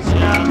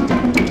umatia.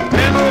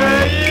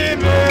 Eshe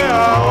me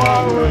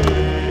awawe,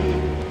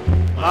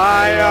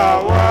 my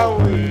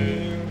awawe.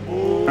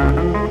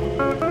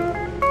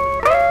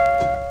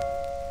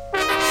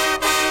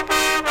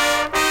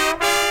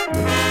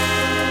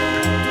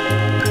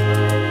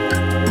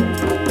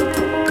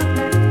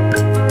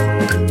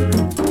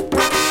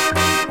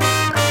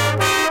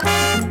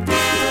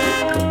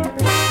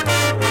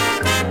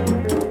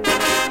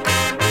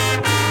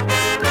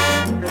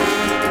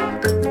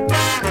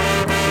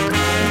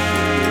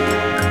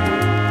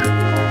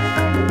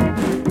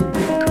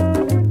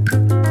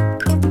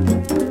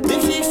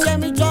 If she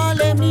send me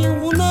jolly me,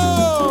 who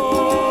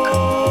know?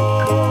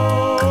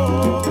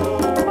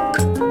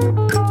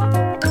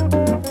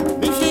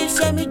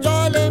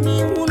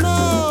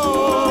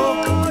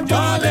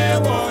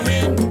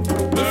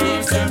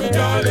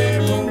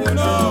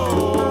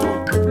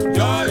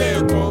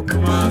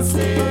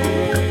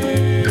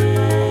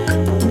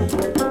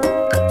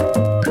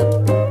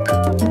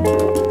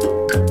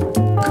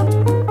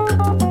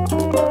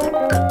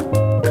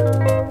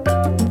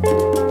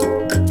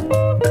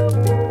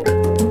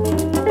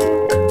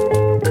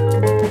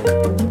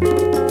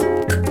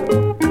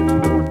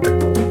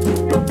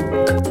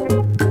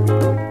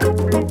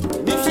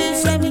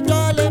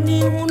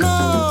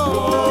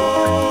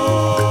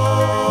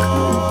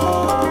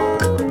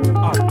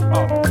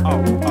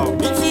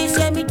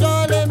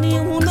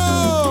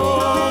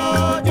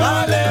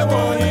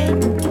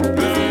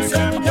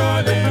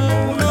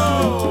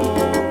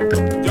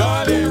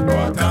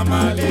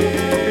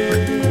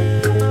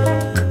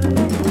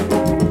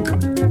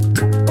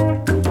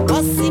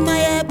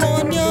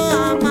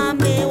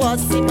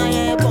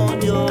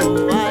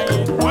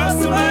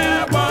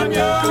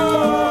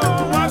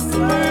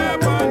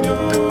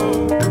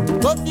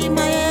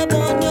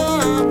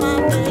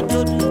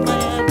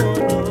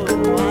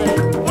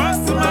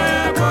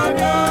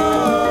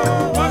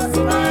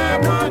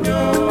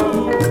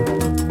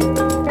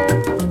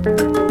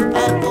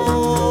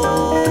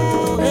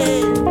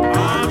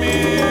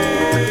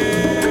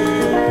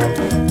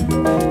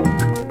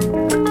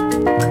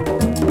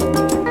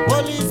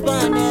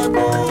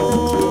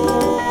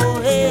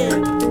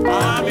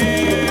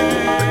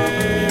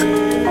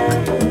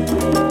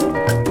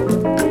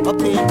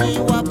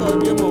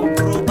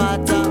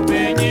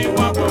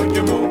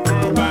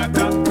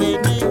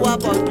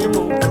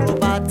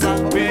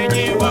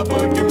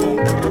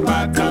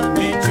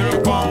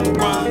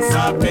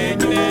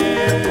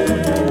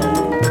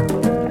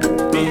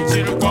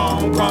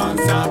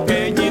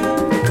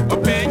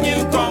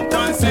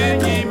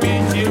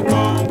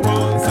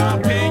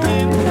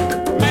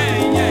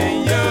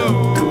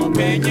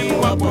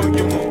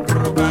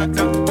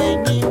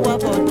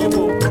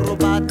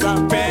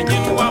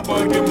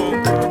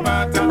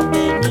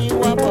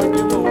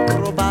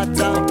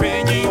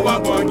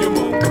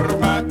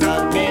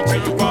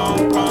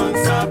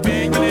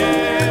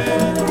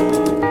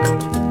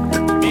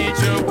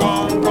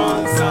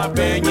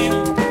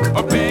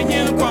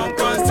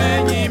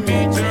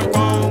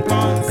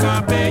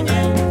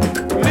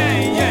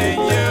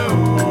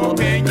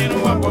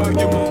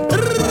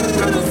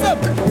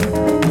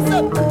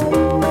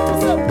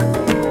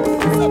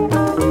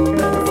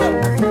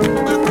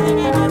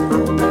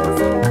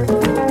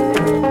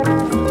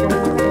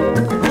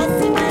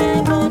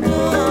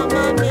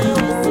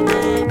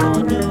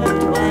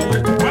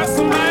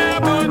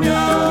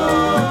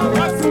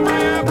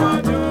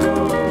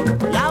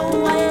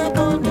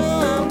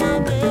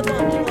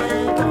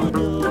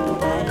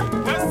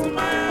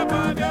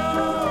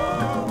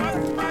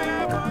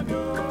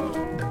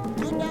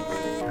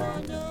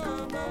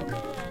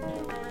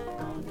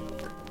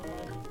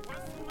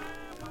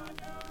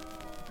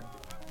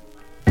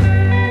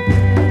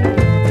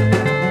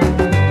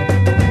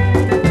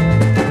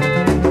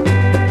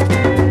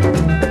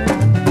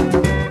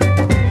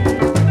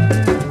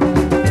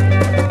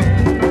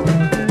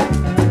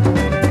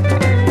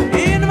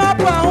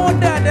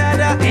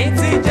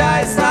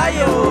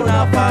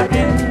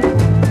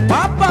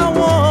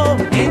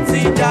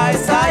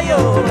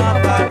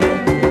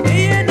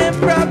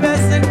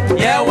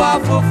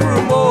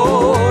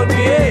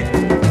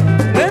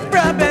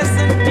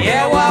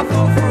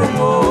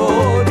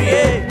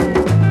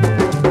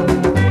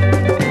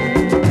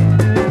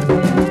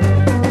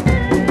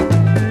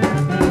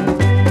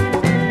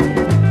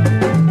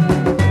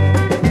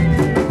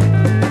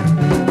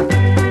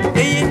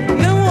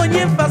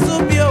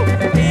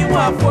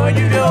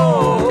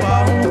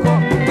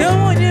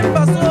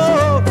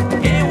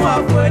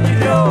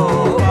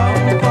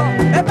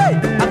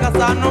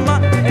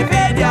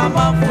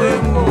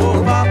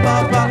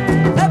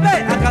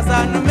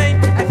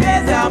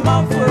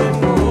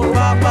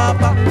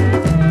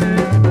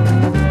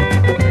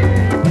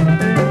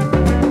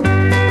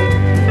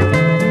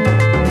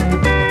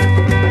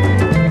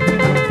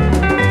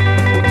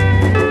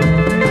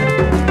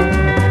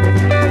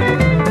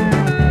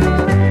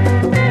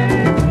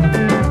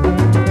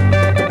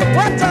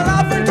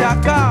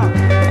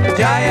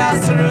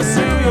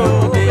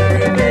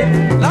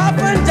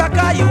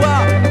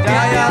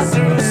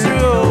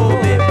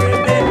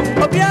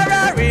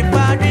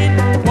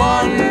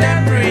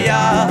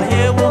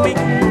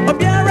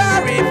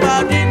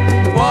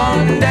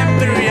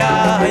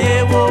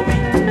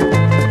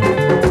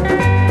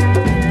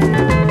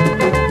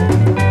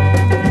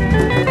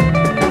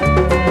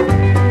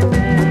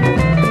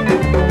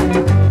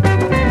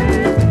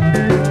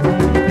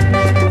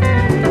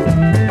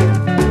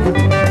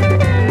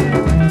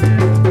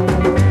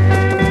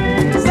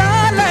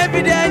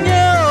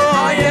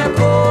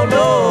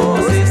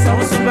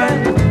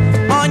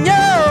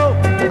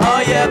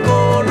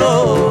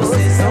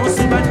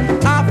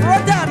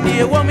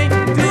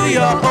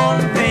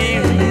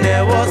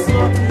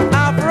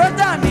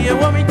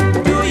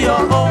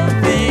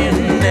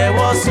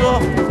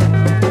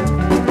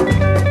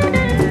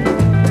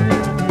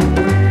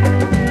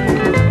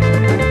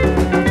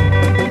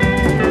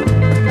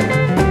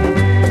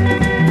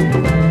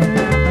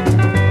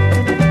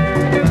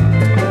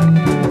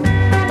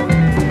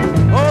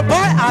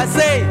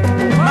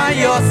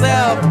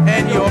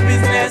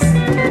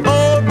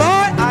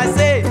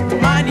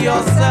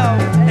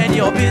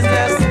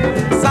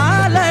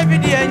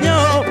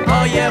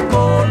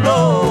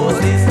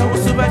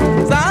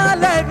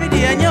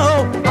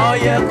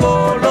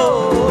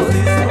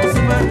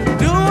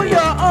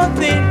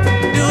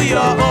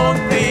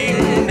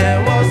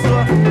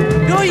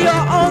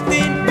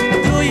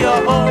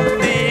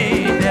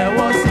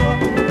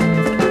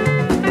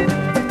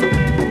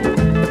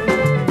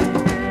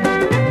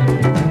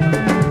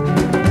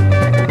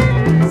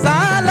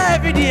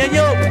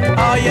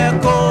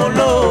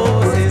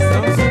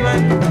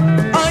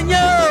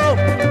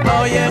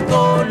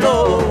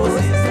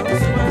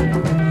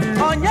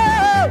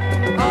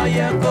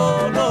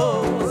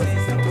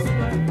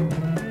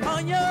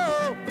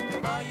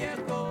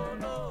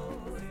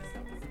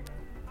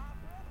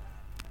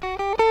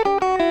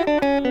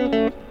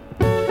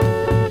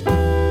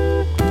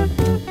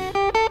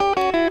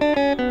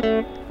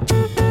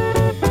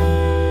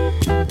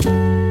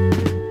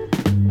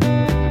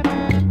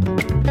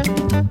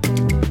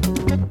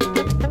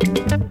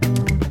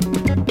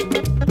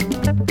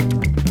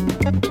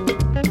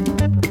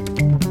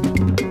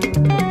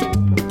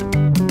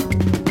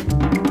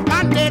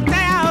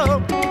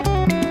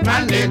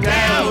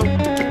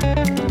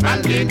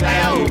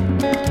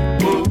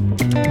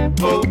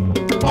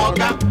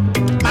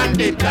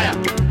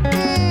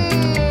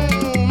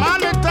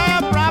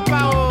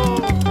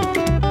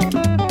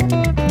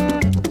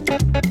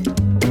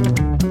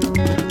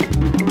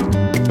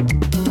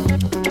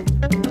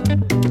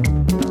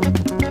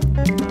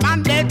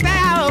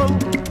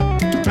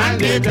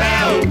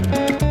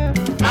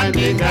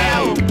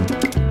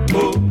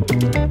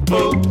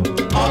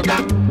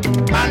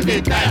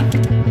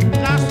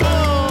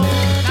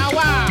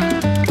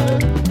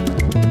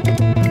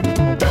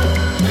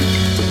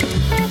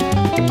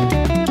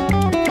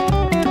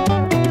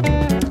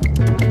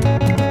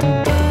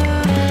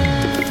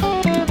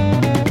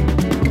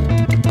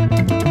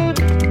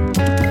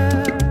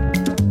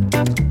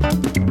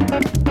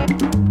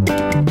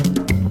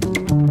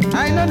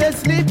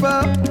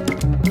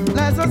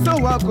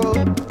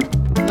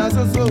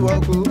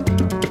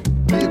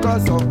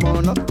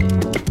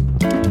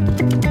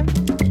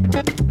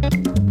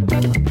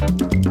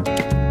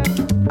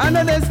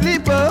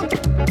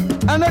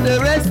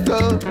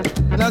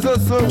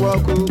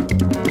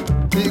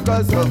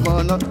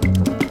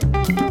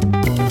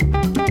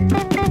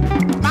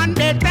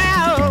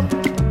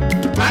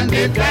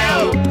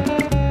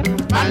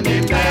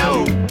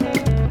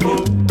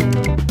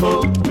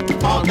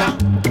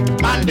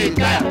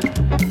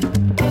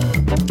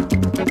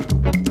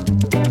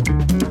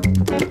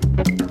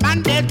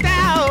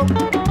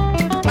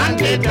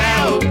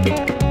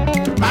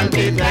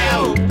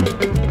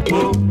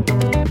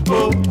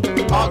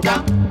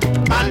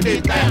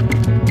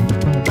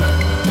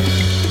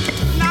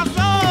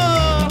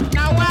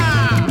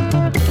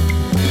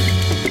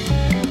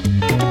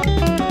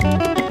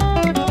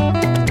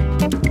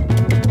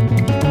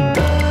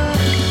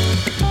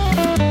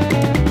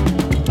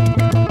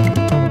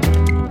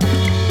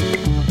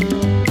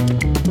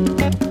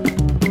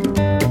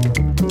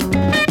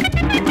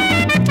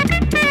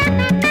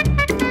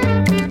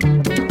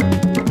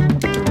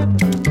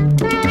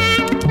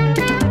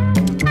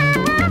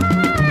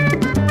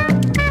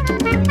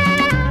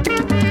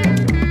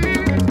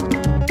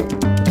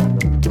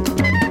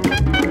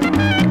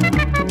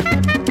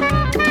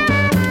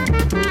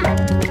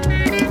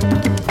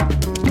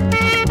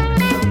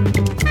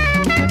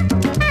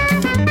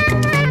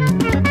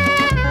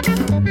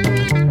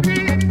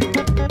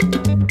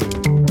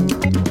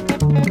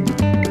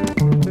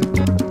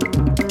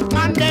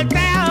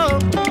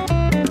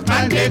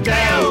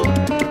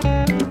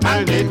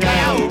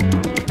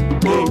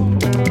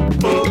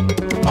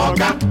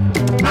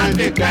 Man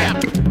dey tire.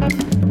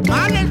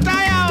 Man dey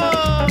tire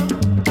oh.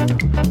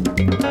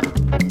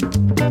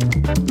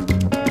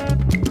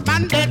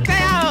 Man dey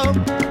tire oh.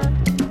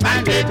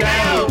 Man dey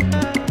tire oh.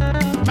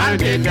 Man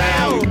dey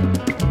tire oh.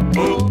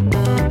 Oh,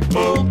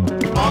 oh,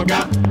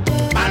 oga.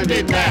 Man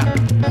dey tire.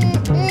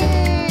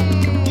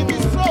 It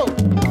is so.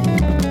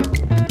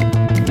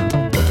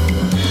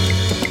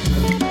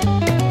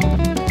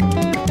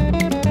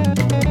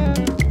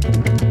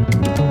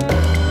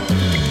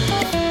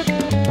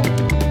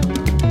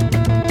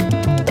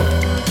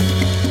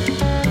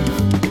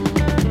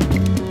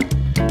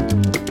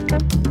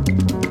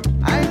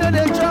 I know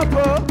the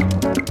trouble,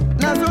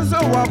 not so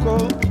walk,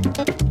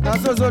 not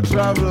so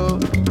travel,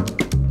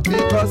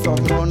 because of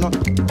money.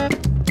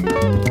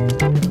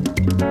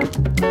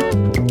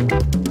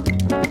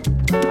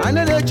 I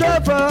know the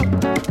chopper,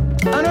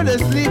 I know the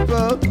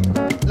sleeper,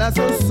 not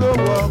so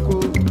walk,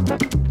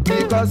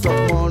 because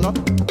of money.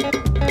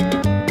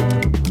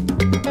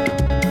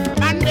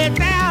 Man dey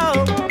tire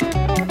oh.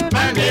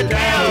 Man dey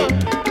tire oh.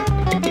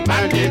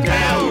 Man dey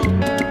tire oh.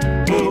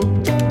 Oh,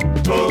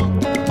 oh,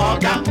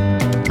 oga.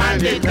 Man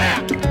dey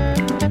tire.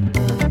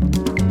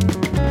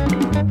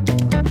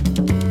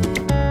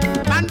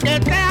 Man dey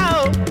tire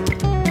oh.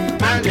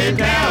 Man dey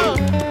tire oh.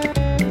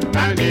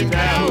 Man dey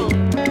tire oh.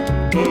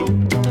 Oh,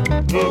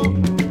 oh,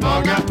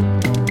 oga.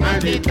 Man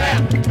dey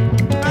tire.